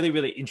it's a really,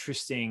 really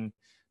interesting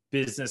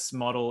business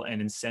model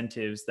and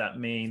incentives that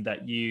mean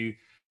that you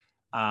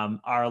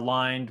are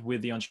aligned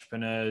with the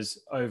entrepreneurs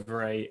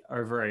over a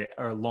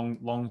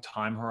long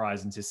time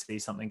horizon to see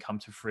something come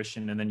to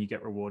fruition, and then you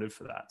get rewarded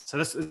for that. So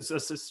this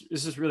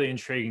is really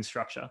intriguing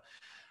structure.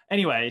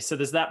 Anyway, so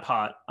there's that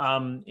part.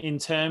 In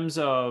terms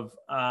of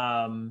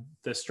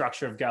the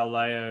structure of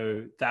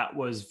Galileo, that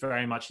was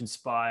very much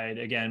inspired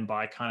again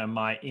by kind of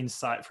my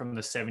insight from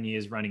the 7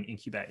 years running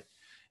Incubate.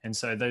 And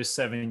so those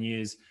 7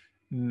 years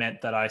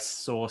meant that I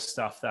saw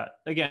stuff that,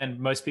 again,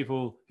 most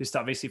people who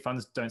start VC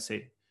funds don't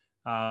see.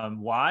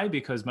 Why?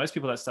 Because most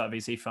people that start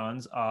VC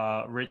funds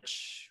are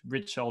rich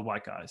old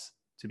white guys,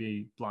 to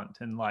be blunt,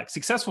 and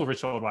successful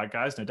rich old white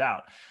guys, no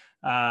doubt.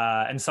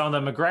 And some of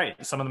them are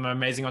great. Some of them are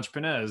amazing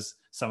entrepreneurs.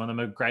 Some of them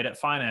are great at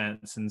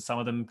finance, and some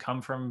of them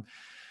come from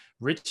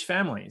rich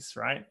families,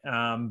 right?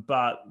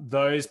 But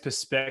those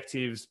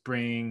perspectives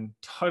bring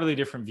totally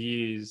different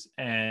views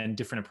and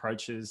different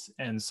approaches.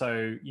 And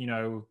so,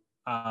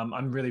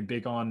 I'm really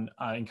big on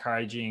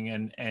encouraging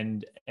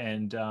and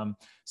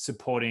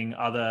supporting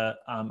other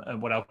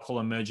what I'll call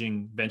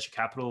emerging venture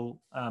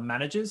capital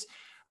managers,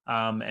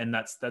 and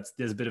that's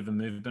there's a bit of a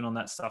movement on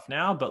that stuff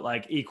now.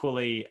 But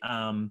equally,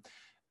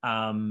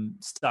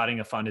 starting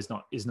a fund is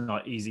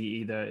not easy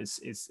either.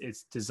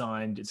 It's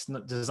designed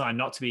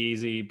not to be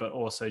easy, but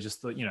also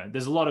just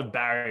there's a lot of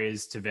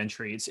barriers to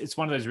venture. It's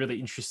one of those really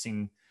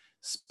interesting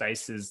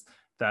spaces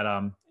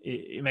that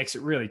it makes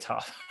it really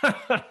tough.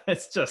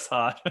 It's just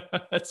hard.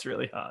 It's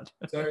really hard.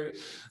 So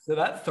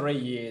that 3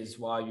 years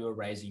while you were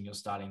raising your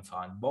starting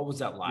fund, what was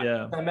that like?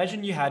 Yeah. I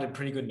imagine you had a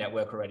pretty good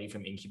network already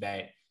from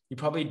Incubate. You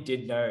probably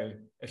did know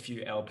a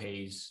few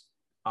LPs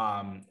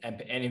and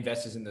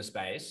investors in the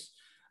space.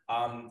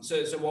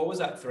 So what was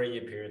that 3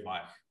 year period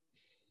like?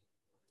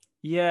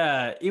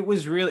 Yeah, it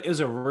was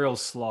a real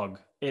slog.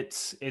 It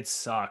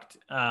sucked.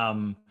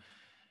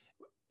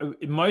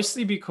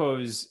 Mostly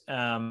because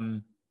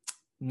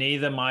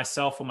neither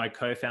myself or my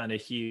co-founder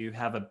Hugh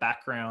have a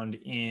background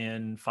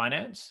in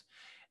finance.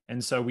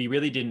 And so we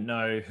really didn't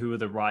know who are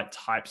the right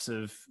types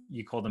of,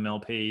 you call them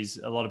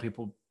LPs. A lot of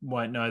people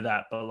won't know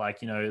that, but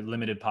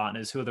limited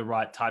partners, who are the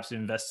right types of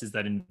investors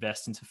that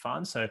invest into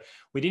funds. So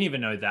we didn't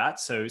even know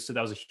that. So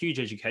that was a huge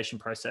education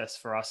process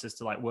for us, is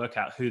to work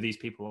out who these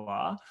people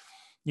are.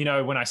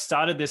 When I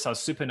started this, I was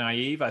super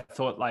naive. I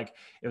thought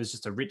it was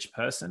just a rich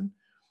person.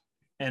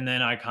 And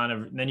then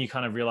you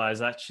kind of realize,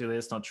 actually,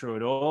 that's not true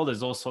at all.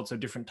 There's all sorts of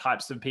different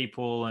types of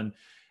people, and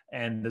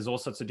there's all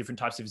sorts of different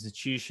types of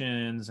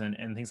institutions and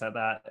things like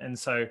that. And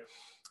so,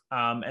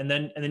 and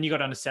then you got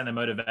to understand their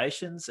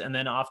motivations. And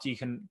then after you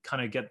can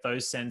kind of get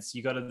those sense,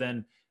 you got to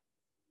then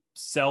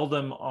sell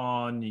them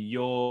on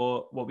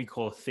what we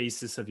call a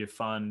thesis of your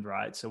fund,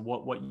 right? So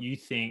what you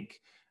think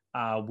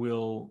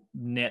will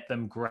net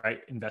them great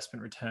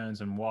investment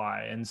returns and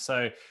why. And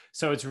so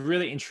it's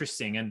really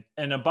interesting.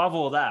 And above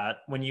all that,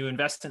 when you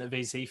invest in a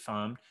VC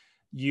fund,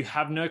 you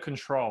have no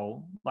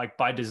control,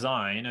 by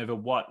design, over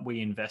what we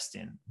invest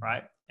in,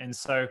 right? And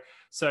so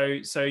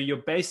you're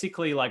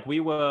basically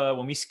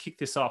when we kicked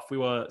this off, we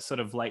were sort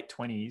of late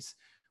 20s,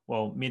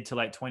 well, mid to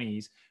late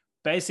 20s.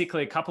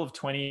 Basically, a couple of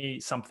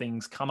 20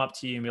 somethings come up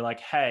to you and be like,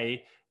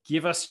 hey,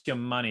 give us your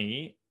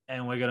money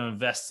and we're going to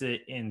invest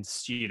it in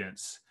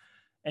students.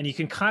 And you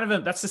can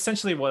that's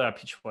essentially what our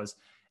pitch was.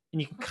 And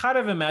you can kind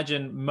of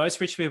imagine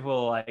most rich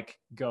people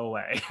go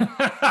away.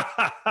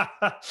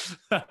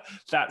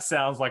 That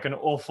sounds like an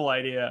awful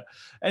idea.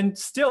 And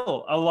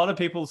still,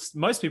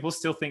 most people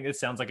still think it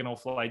sounds like an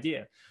awful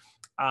idea.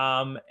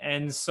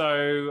 And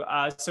so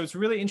it's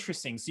really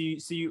interesting. So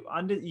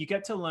you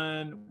get to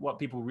learn what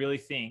people really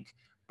think,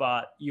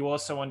 but you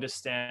also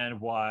understand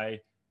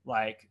why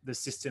the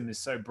system is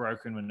so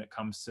broken when it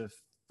comes to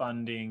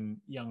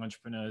funding young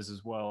entrepreneurs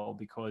as well,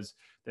 because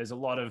there's a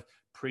lot of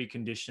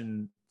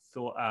preconditioned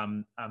thought,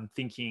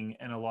 thinking,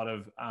 and a lot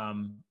of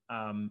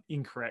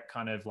incorrect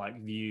kind of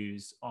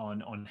views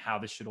on how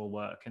this should all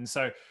work. And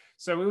so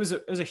it was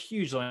a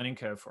huge learning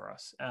curve for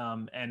us,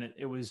 and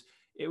it was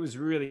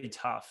really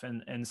tough.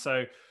 And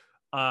so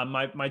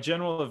my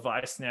general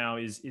advice now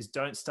is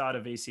don't start a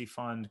VC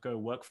fund, go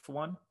work for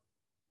one,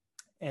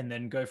 and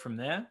then go from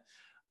there.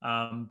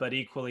 But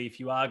equally, if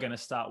you are going to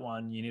start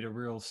one, you need a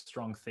real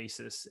strong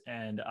thesis,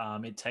 and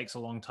it takes a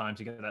long time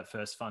to get that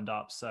first fund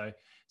up.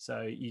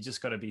 So you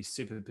just got to be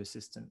super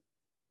persistent.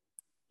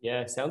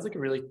 Yeah, sounds like a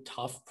really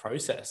tough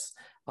process.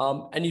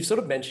 And you've sort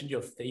of mentioned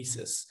your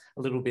thesis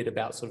a little bit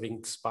about sort of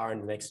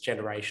inspiring the next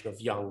generation of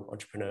young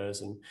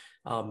entrepreneurs and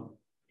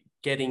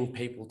getting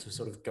people to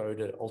sort of go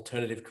to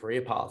alternative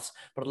career paths.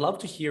 But I'd love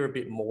to hear a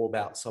bit more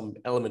about some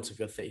elements of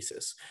your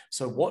thesis.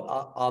 So what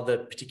are the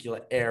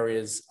particular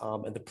areas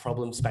and the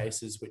problem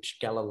spaces which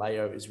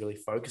Galileo is really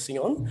focusing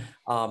on?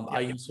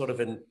 Are you sort of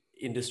an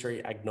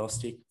industry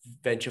agnostic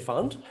venture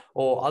fund,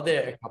 or are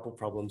there a couple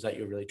problems that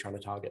you're really trying to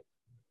target?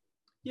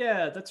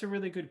 Yeah, that's a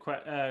really good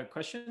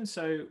question.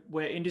 So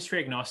we're industry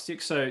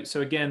agnostic. So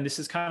again, this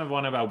is kind of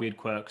one of our weird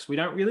quirks. We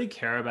don't really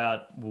care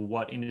about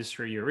what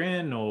industry you're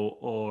in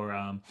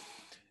or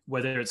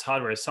whether it's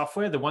hardware or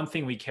software. The one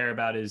thing we care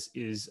about is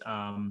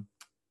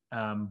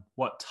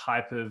what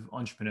type of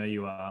entrepreneur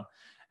you are.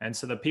 And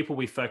so the people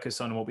we focus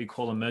on, what we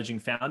call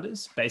emerging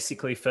founders,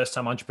 basically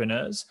first-time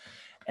entrepreneurs.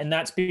 And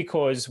that's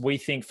because we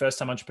think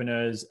first-time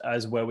entrepreneurs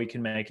is where we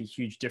can make a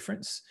huge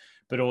difference,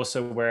 but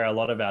also where a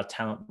lot of our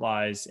talent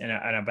lies and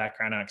our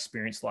background, our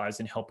experience lies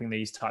in helping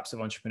these types of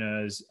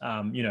entrepreneurs,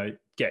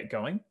 get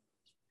going.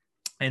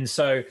 And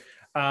so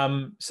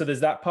there's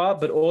that part,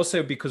 but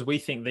also because we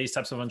think these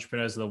types of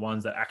entrepreneurs are the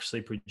ones that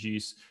actually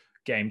produce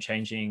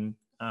game-changing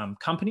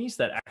companies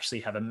that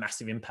actually have a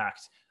massive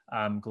impact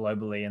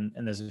globally.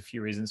 And there's a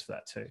few reasons for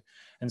that too.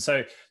 And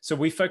so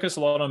we focus a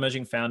lot on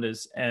emerging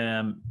founders,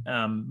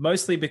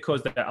 mostly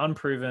because they're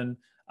unproven.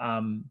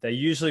 They're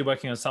usually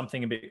working on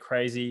something a bit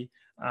crazy.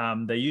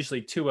 They're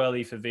usually too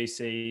early for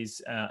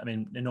VCs,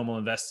 normal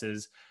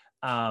investors,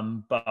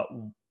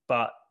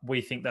 but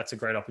we think that's a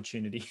great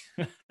opportunity.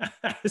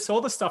 It's all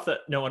the stuff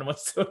that no one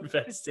wants to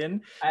invest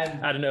in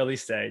at an early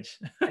stage.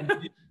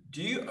 And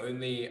do you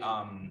only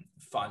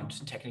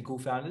fund technical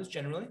founders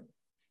generally?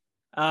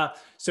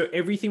 So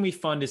everything we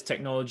fund is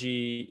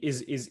technology,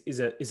 is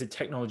a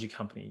technology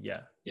company.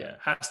 Yeah.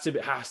 Has to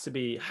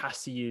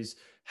use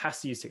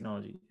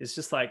technology. It's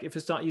just if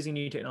it's not using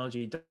new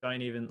technology,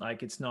 don't even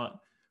it's not.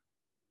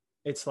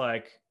 it's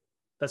like,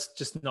 that's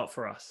just not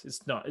for us.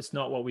 It's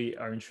not what we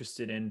are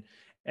interested in.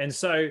 And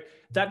so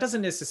that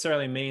doesn't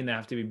necessarily mean they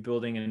have to be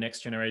building a next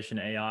generation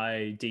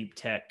AI, deep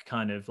tech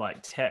kind of like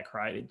tech,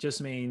 right? It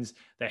just means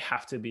they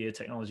have to be a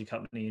technology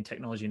company and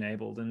technology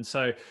enabled. And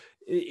so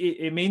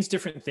it means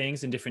different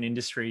things in different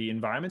industry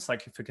environments.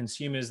 Like for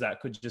consumers, that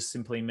could just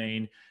simply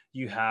mean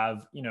you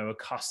have, a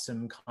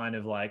custom kind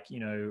of like,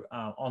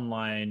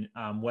 online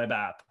web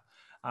app.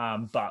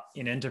 But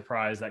in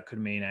enterprise, that could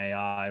mean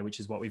AI,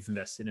 which is what we've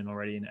invested in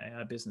already in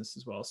AI business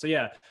as well. So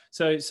yeah,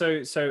 so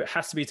it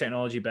has to be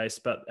technology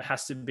based, but it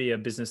has to be a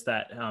business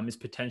that is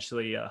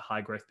potentially a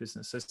high growth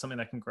business. So something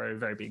that can grow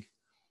very big.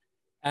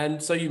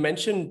 And so you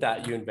mentioned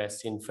that you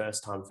invest in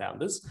first-time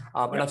founders,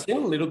 and I've seen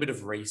a little bit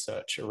of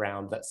research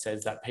around that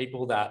says that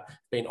people that have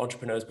been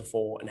entrepreneurs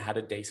before and had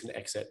a decent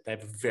exit, they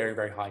have a very,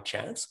 very high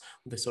chance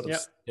with the sort of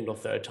second or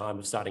third time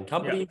of starting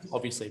companies.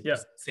 Obviously,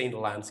 seen the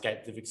landscape,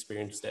 they've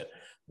experienced it.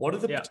 What are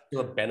the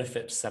particular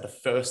benefits that a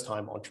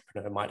first-time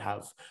entrepreneur might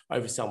have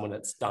over someone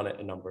that's done it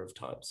a number of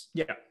times?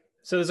 Yeah.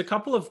 So there's a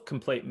couple of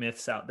complete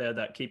myths out there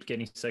that keep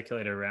getting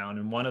circulated around,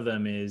 and one of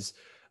them is,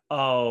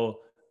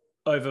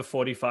 over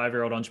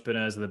 45-year-old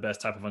entrepreneurs are the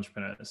best type of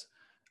entrepreneurs.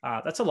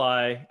 That's a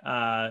lie.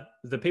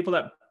 The people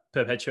that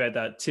perpetuate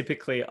that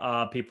typically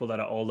are people that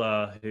are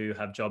older who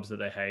have jobs that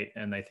they hate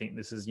and they think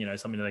this is,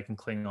 something that they can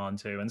cling on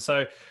to. And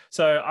so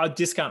I'll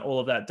discount all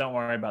of that. Don't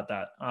worry about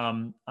that.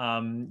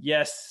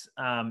 Yes,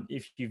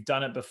 if you've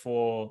done it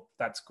before,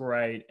 that's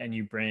great. And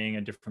you bring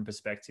a different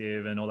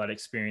perspective and all that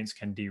experience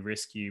can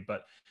de-risk you.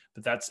 But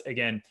that's,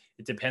 again,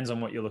 it depends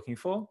on what you're looking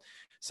for.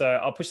 So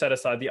I'll push that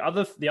aside. The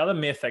other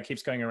myth that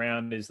keeps going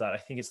around is that I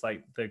think it's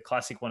like the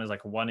classic one is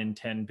like 1 in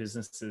 10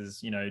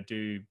 businesses,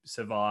 do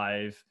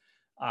survive,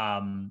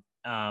 and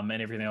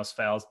everything else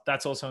fails.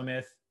 That's also a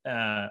myth.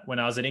 When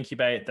I was at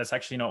Incubate, that's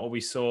actually not what we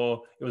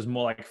saw. It was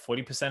more like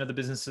 40% of the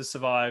businesses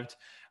survived.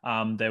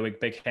 They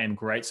became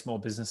great small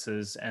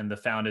businesses, and the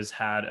founders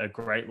had a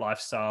great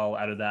lifestyle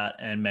out of that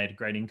and made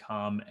great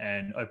income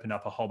and opened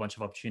up a whole bunch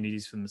of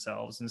opportunities for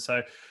themselves. And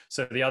so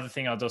the other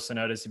thing I'd also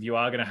notice, if you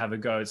are going to have a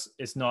go,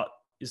 it's not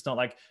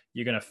like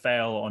you're going to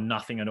fail or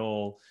nothing at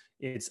all.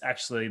 It's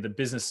actually the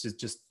business has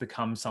just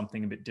become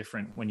something a bit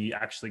different when you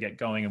actually get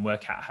going and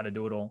work out how to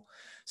do it all.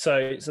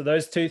 So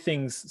those two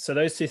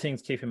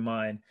things keep in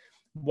mind.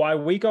 Why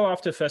we go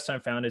after first-time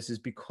founders is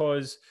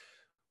because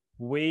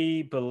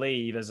we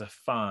believe as a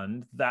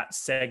fund that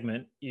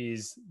segment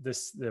is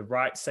the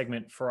right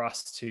segment for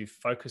us to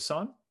focus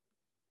on,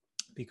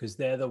 because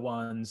they're the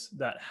ones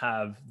that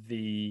have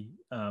the,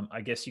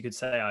 I guess you could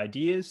say,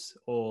 ideas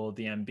or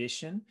the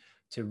ambition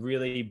to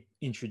really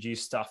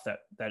introduce stuff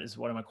that is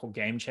what I might call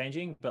game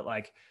changing, but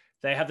like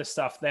they have the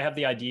stuff, they have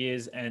the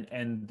ideas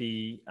and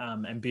the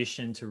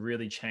ambition to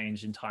really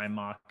change entire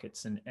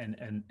markets and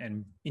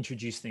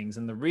introduce things.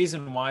 And the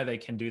reason why they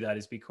can do that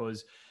is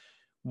because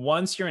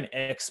once you're an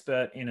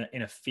expert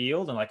in a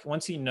field, and like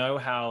once you know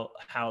how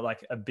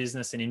like a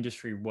business and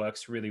industry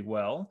works really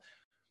well,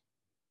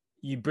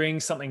 you bring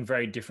something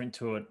very different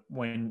to it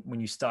when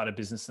you start a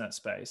business in that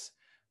space.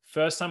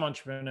 First-time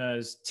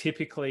entrepreneurs,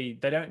 typically,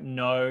 they don't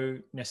know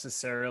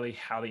necessarily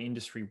how the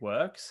industry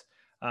works,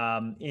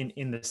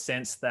 in the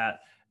sense that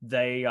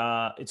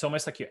it's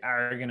almost like you're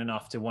arrogant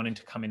enough to wanting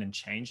to come in and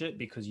change it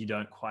because you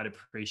don't quite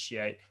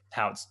appreciate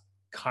how it's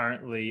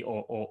currently,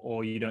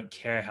 or you don't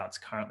care how it's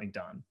currently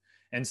done.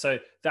 And so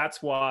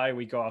that's why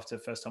we go after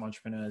first-time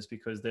entrepreneurs,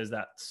 because there's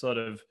that sort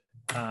of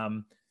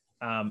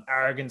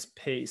arrogance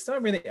piece. It's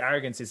not really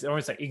arrogance, it's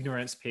almost like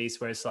ignorance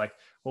piece where it's like,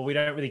 well, we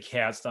don't really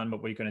care how it's done,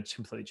 but we're going to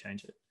completely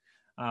change it.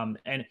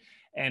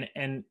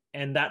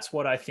 And that's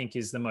what I think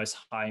is the most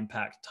high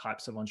impact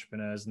types of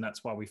entrepreneurs. And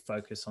that's why we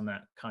focus on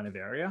that kind of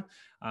area.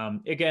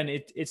 Again,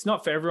 it's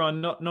not for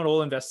everyone. Not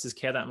all investors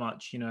care that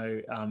much,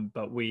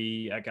 but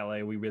we at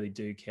Galileo, we really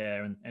do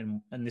care.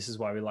 And this is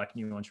why we like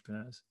new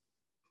entrepreneurs.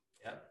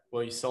 Yeah.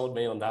 Well, you sold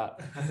me on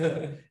that.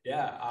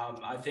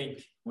 I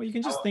think. Well, you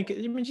can just think.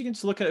 You can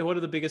just look at what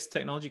are the biggest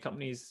technology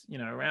companies,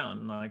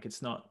 around. Like,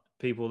 it's not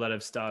people that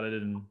have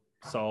started and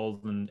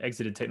sold and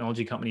exited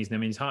technology companies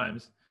many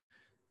times.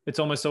 It's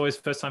almost always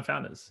first-time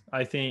founders.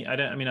 I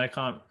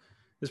can't.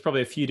 There's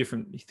probably a few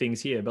different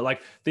things here, but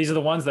like these are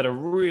the ones that are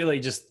really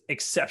just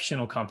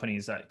exceptional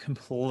companies that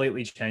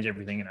completely change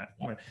everything.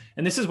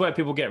 And this is where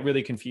people get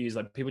really confused.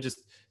 Like, people just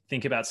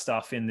think about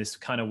stuff in this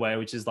kind of way,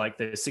 which is like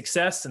there's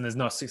success and there's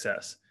not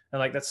success. And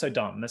like, that's so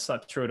dumb. That's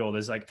not true at all.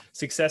 There's like,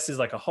 success is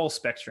like a whole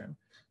spectrum.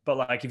 But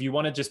like, if you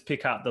want to just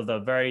pick up the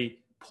very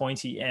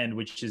pointy end,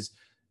 which is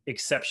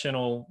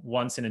exceptional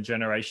once in a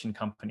generation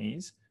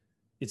companies,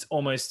 it's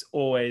almost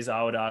always,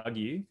 I would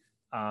argue,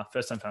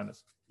 first-time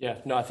founders. Yeah,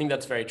 no, I think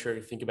that's very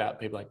true. Think about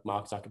people like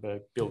Mark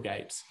Zuckerberg, Bill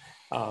Gates,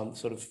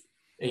 sort of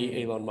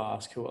Elon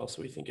Musk. Who else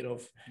are we thinking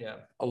of? Yeah,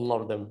 a lot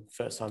of them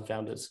first-time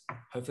founders.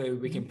 Hopefully,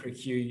 we can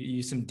procure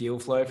you some deal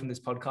flow from this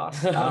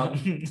podcast.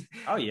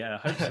 Oh yeah,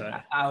 I hope so.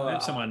 I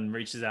hope someone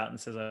reaches out and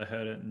says I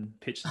heard it and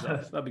pitches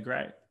us. That'd be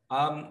great.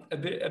 A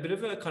bit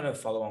of a kind of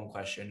follow-on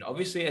question.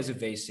 Obviously, as a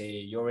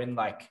VC, you're in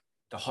like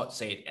the hot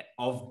seat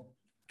of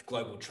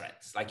global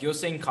trends. Like you're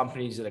seeing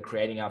companies that are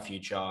creating our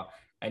future,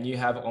 and you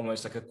have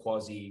almost like a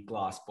quasi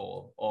glass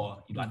ball,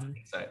 or you'd like to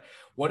think so.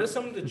 What are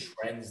some of the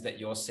trends that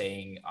you're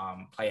seeing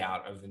play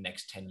out over the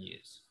next 10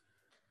 years?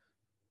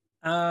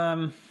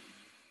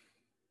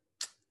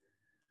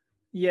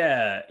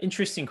 Yeah,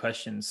 interesting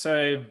question.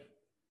 So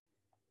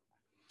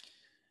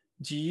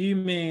do you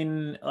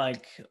mean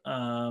like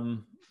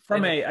from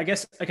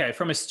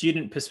a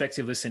student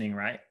perspective listening,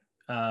 right?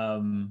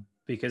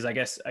 Because I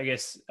guess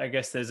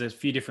there's a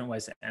few different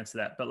ways to answer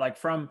that. But like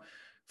from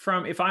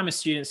if I'm a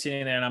student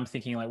sitting there and I'm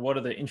thinking like, what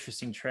are the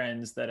interesting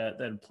trends that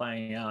are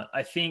playing out?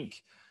 I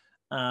think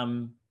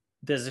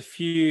there's a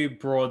few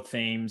broad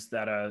themes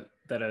that are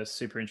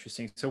super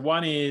interesting. So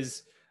one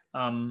is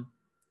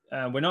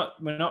we're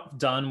not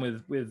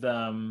done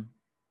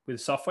with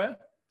software.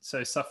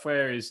 So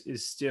software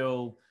is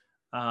still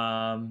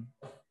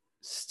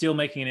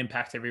making an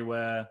impact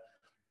everywhere.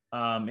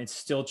 It's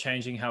still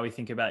changing how we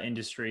think about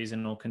industries,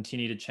 and will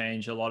continue to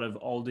change a lot of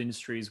old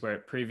industries where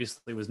it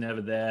previously was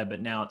never there, but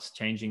now it's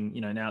changing.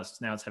 Now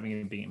it's having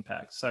a big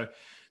impact. So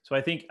I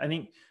think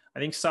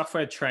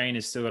software train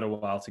has still got a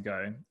while to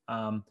go.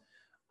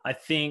 I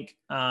think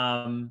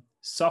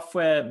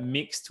software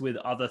mixed with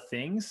other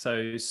things,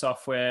 so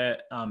software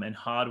and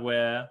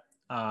hardware,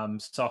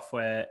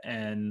 software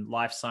and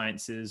life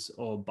sciences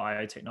or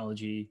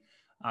biotechnology,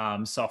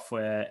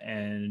 software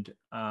and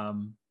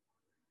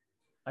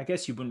I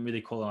guess you wouldn't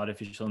really call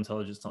artificial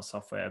intelligence not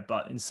software,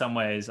 but in some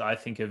ways I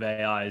think of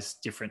AI as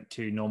different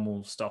to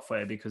normal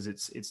software because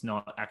it's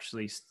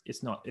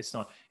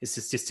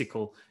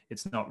statistical.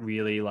 It's not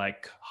really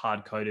like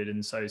hard coded,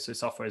 and so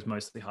software is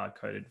mostly hard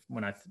coded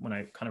when I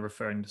kind of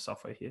referring to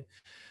software here.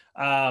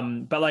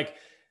 But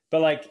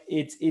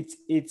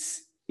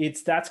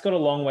it's that's got a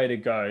long way to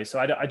go. So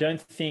I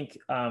don't think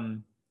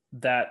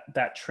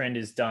that trend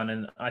is done,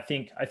 and I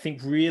think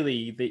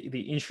really the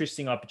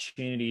interesting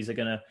opportunities are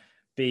going to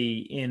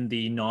be in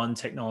the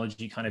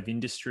non-technology kind of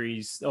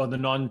industries, or the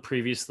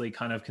non-previously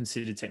kind of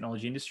considered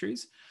technology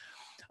industries.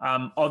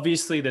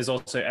 Obviously, there's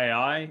also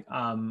AI.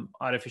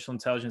 Artificial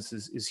intelligence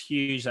is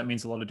huge. That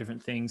means a lot of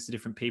different things to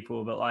different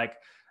people, but like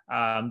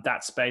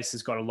that space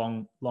has got a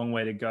long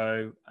way to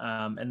go.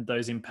 And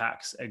those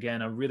impacts,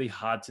 again, are really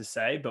hard to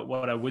say. But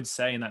what I would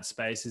say in that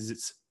space is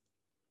it's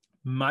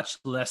much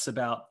less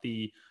about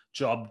the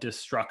job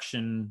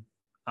destruction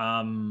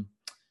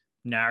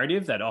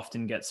narrative that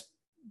often gets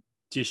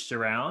dished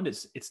around.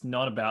 It's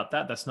not about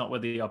that. That's not where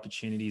the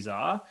opportunities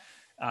are.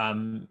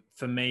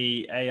 For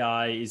me,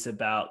 AI is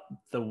about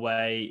the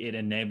way it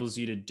enables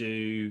you to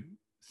do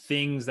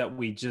things that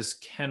we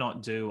just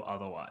cannot do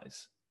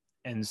otherwise.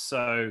 And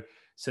so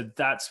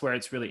that's where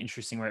it's really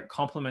interesting, where it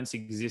complements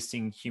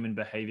existing human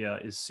behavior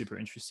is super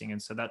interesting.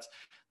 And so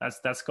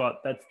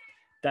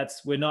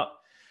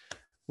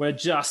we're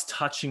just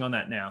touching on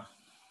that now.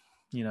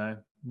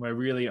 We're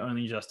really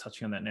only just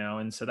touching on that now.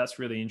 And so that's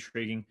really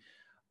intriguing.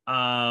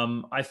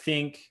 I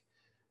think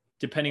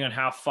depending on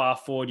how far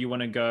forward you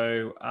want to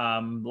go,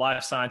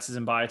 life sciences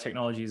and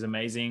biotechnology is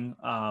amazing.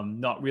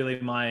 Not really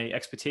my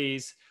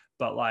expertise,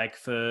 but like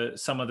for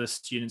some of the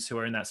students who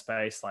are in that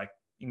space, like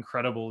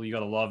incredible. You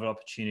got a lot of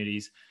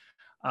opportunities.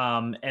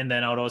 And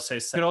then I could also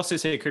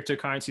say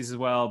cryptocurrencies as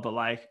well, but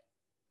like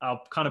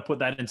I'll kind of put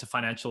that into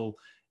financial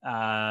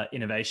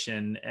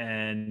innovation.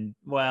 And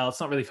well, it's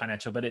not really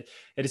financial, but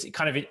it's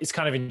kind of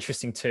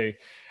interesting too.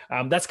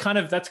 That's kind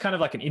of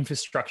like an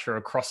infrastructure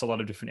across a lot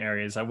of different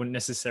areas. I wouldn't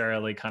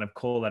necessarily kind of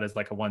call that as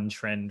like a one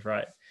trend,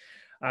 right?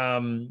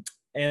 And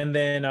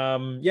then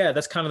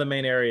that's kind of the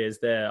main areas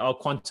there. Oh,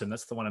 quantum,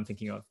 that's the one I'm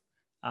thinking of.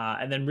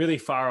 And then really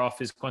far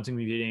off is quantum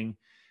computing,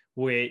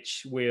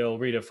 which will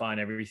redefine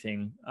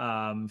everything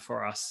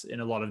for us in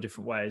a lot of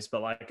different ways.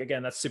 But like,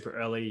 again, that's super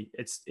early.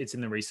 It's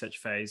in the research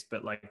phase.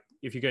 But like,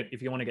 if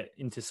you want to get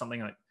into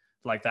something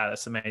like that,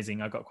 that's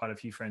amazing. I've got quite a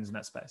few friends in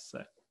that space.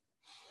 So.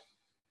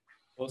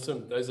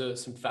 Awesome. Those are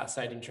some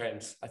fascinating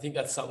trends. I think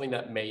that's something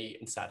that me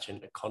and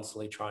Sachin are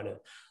constantly trying to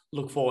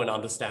look for and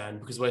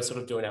understand, because we're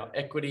sort of doing our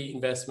equity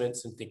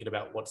investments and thinking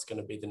about what's going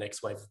to be the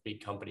next wave of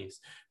big companies.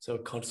 So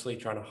we're constantly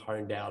trying to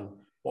hone down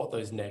what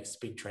those next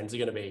big trends are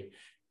going to be.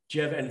 Do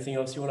you have anything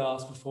else you want to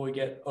ask before we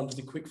get onto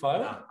the quick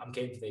fire? I'm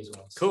keen for these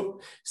ones.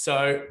 Cool.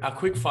 So our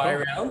quick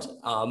fire round,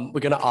 we're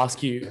going to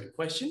ask you a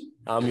question.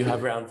 You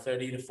have around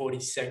 30 to 40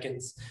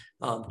 seconds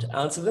to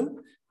answer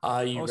them.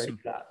 Are you ready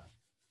for that?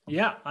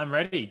 Yeah, I'm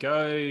ready.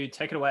 Go,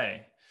 take it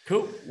away.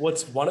 Cool.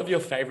 What's one of your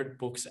favorite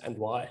books and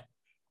why?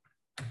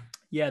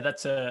 Yeah,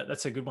 that's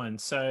a good one.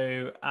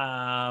 So,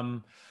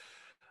 oh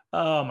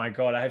my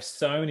God, I have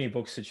so many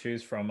books to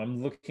choose from.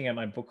 I'm looking at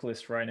my book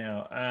list right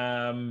now.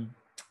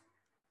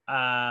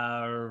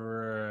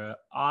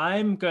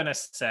 I'm going to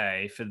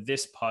say for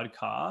this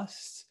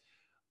podcast,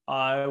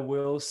 I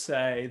will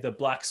say The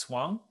Black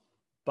Swan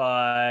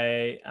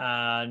by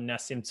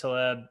Nassim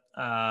Taleb.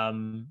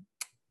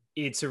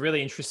 It's a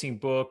really interesting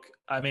book.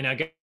 I mean,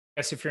 I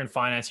guess if you're in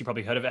finance, you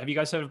probably heard of it. Have you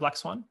guys heard of Black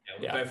Swan?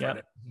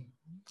 Yeah.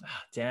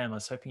 Damn, I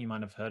was hoping you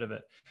might have heard of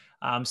it.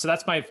 So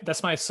that's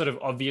my sort of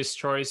obvious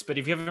choice. But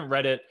if you haven't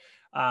read it,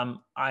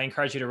 I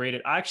encourage you to read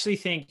it. I actually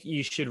think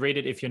you should read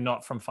it if you're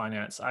not from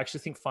finance. I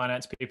actually think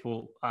finance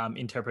people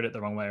interpret it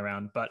the wrong way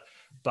around. But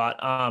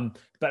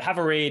have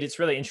a read. It's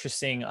really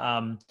interesting.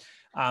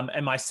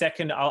 And my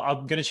second,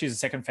 I'm going to choose a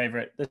second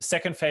favorite. The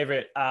second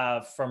favorite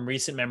from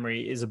recent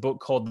memory is a book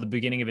called The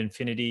Beginning of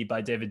Infinity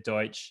by David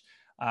Deutsch.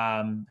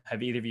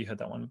 Have either of you heard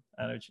that one?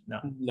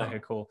 No.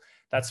 Okay, cool.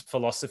 That's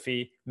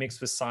philosophy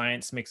mixed with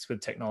science, mixed with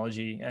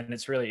technology. And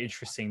it's really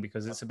interesting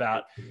because it's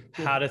about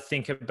how to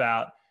think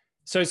about,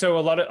 so a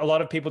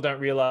lot of people don't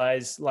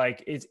realize,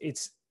 like,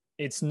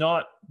 it's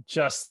not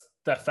just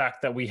the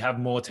fact that we have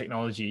more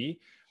technology.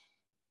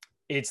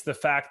 It's the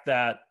fact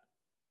that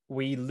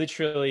we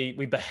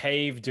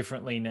behave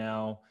differently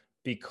now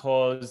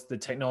because the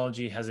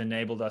technology has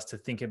enabled us to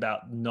think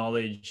about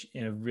knowledge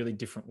in a really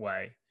different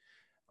way.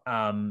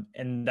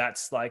 And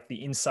that's like the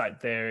insight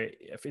there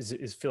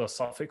is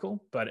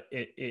philosophical, but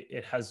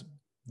it has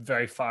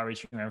very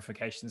far-reaching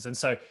ramifications. And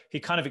so he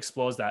kind of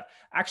explores that.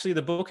 Actually,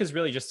 the book is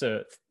really just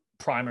a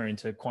primer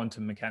into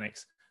quantum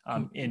mechanics,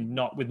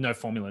 with no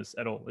formulas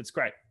at all. It's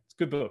great. It's a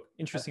good book.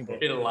 Interesting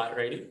book. Bit of light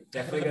reading.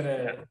 Definitely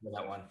gonna read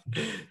that one.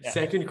 Yeah.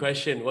 Second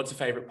question: what's a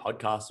favorite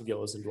podcast of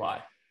yours and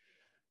why?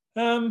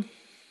 I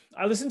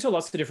listen to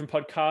lots of different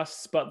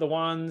podcasts, but the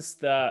ones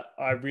that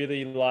I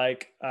really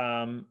like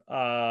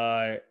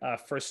for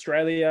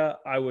Australia,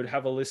 I would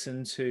have a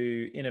listen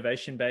to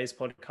Innovation-Based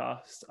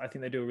Podcast. I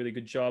think they do a really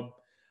good job.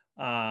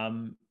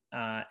 And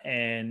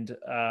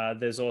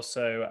there's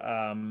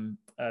also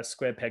a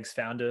Square Peg's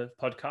Founder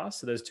podcast.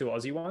 So there's two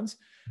Aussie ones.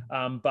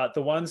 But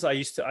the ones I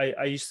used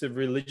to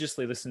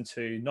religiously listen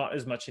to, not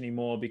as much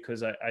anymore because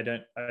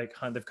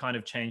they've kind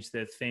of changed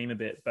their theme a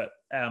bit. But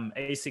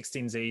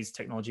A16Z's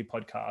Technology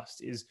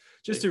Podcast is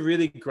just a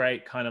really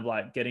great kind of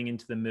like getting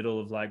into the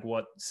middle of like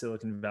what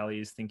Silicon Valley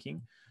is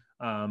thinking.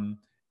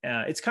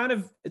 It's kind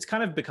of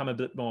become a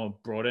bit more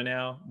broader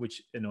now,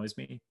 which annoys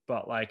me.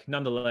 But like,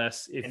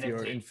 nonetheless, if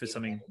you're in for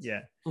something,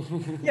 yeah,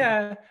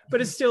 but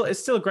it's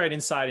still a great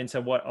insight into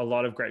what a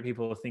lot of great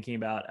people are thinking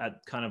about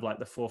at kind of like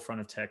the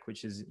forefront of tech,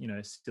 which is,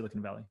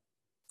 Silicon Valley.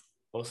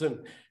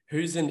 Awesome.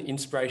 Who's an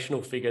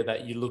inspirational figure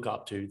that you look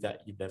up to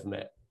that you've never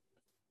met?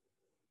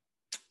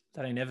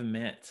 That I never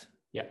met.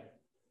 Yeah.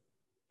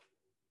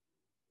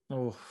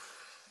 Oh,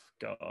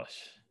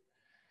 gosh.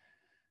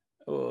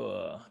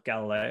 Oh,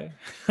 Galileo.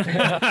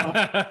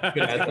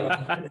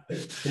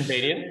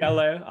 Convenient.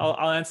 Galileo.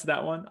 I'll answer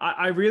that one.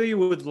 I really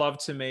would love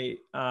to meet,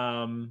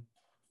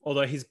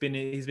 although he's been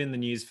in the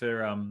news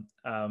for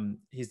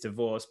his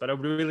divorce, but I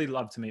would really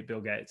love to meet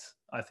Bill Gates.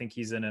 I think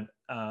he's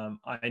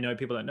I know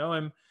people that know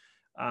him,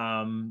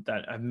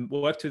 that I've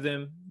worked with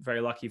him,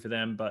 very lucky for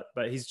them, but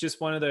he's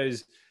just one of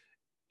those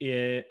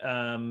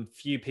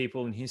few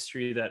people in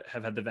history that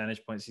have had the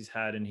vantage points he's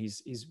had, and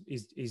he's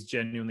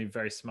genuinely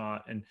very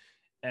smart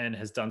and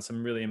has done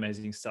some really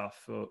amazing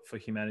stuff for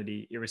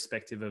humanity,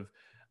 irrespective of,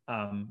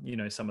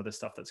 some of the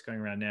stuff that's going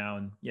around now.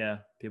 And yeah,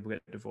 people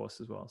get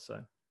divorced as well.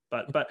 So,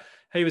 but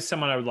he was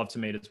someone I would love to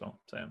meet as well.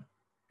 So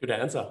good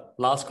answer.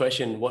 Last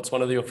question. What's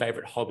one of your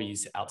favorite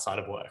hobbies outside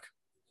of work?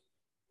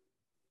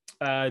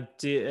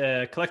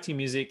 Collecting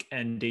music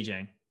and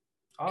DJing.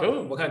 Oh,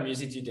 cool. What kind of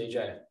music do you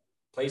DJ?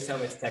 Please tell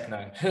me it's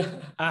techno.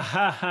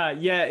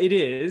 Yeah, it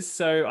is.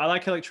 So I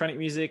like electronic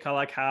music. I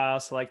like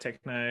house. I like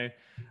techno.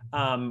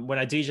 When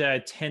I DJ, I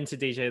tend to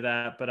DJ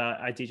that, but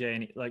I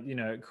DJ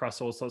across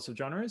all sorts of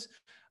genres.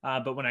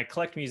 But when I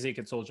collect music,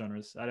 it's all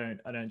genres. I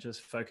don't just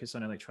focus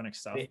on electronic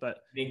stuff. But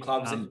in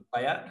clubs that you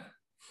play at?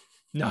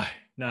 No.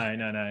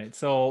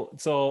 It's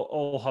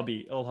all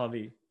hobby.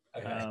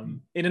 Okay.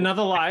 In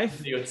another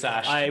life, You and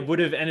Sash. I would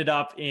have ended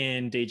up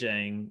in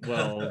DJing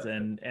world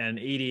and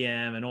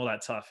EDM and all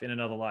that stuff in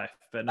another life,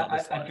 but not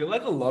this life. I feel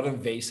like a lot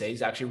of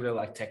VCs actually really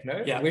like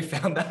techno. Yeah, we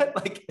found that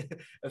like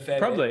a fair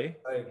probably.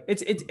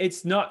 Bit.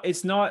 It's not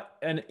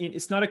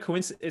a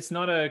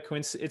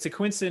coincidence. It's a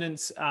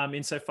coincidence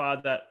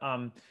insofar that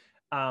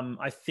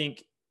I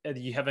think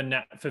you have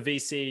for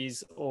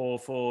VCs or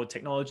for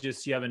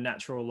technologists, you have a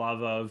natural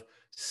love of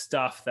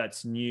stuff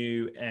that's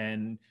new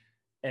and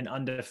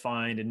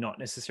undefined and not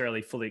necessarily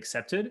fully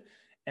accepted.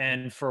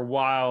 And for a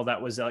while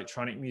that was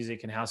electronic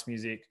music and house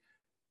music.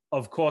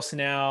 Of course,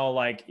 now,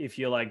 like if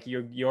you're like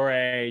your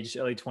age,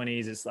 early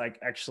 20s, it's like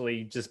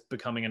actually just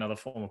becoming another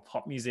form of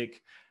pop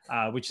music,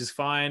 which is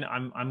fine.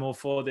 I'm all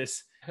for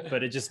this,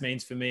 but it just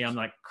means for me, I'm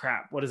like,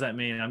 crap, what does that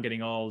mean? I'm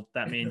getting old.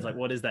 That means like,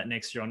 what is that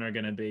next genre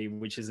going to be?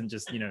 Which isn't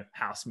just,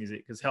 house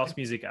music, because house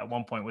music at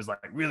one point was like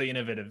really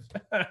innovative.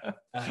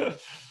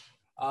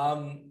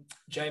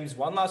 James,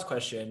 one last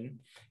question.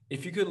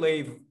 If you could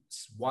leave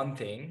one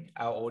thing,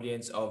 our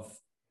audience of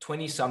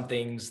 20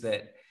 somethings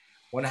that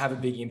want to have a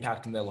big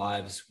impact in their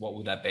lives, what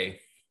would that be?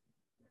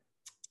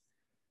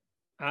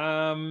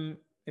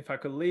 If I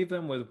could leave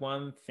them with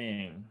one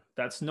thing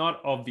that's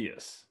not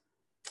obvious.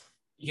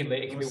 It can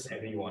be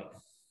whatever you want.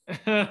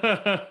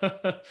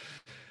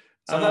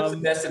 Sometimes the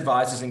best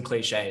advice is in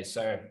cliches.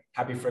 So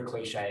happy for a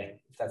cliche,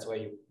 if that's where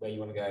you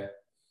want to go.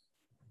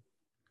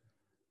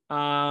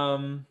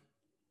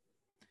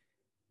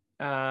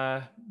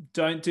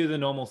 Don't do the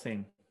normal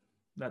thing.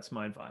 That's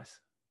my advice.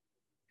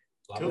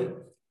 Cool.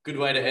 Good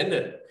way to end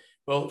it.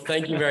 Well,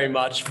 thank you very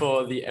much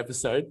for the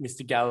episode,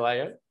 Mr.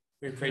 Galileo.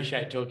 We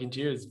appreciate talking to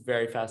you. It's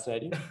very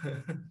fascinating.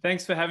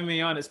 Thanks for having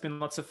me on. It's been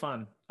lots of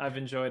fun. I've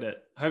enjoyed it.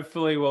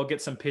 Hopefully we'll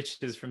get some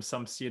pitches from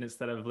some students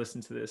that have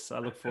listened to this. I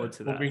look forward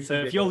to that. So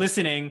if you're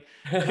listening,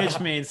 pitch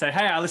me and say,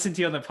 hey, I listened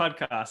to you on the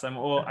podcast. I'm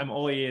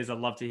all ears. I'd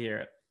love to hear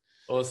it.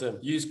 Awesome.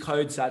 Use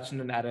code Sachin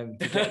and Adam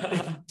to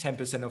get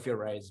 10% off your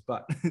raise,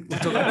 but we'll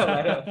talk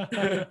about that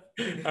later.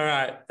 All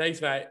right.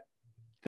 Thanks, mate.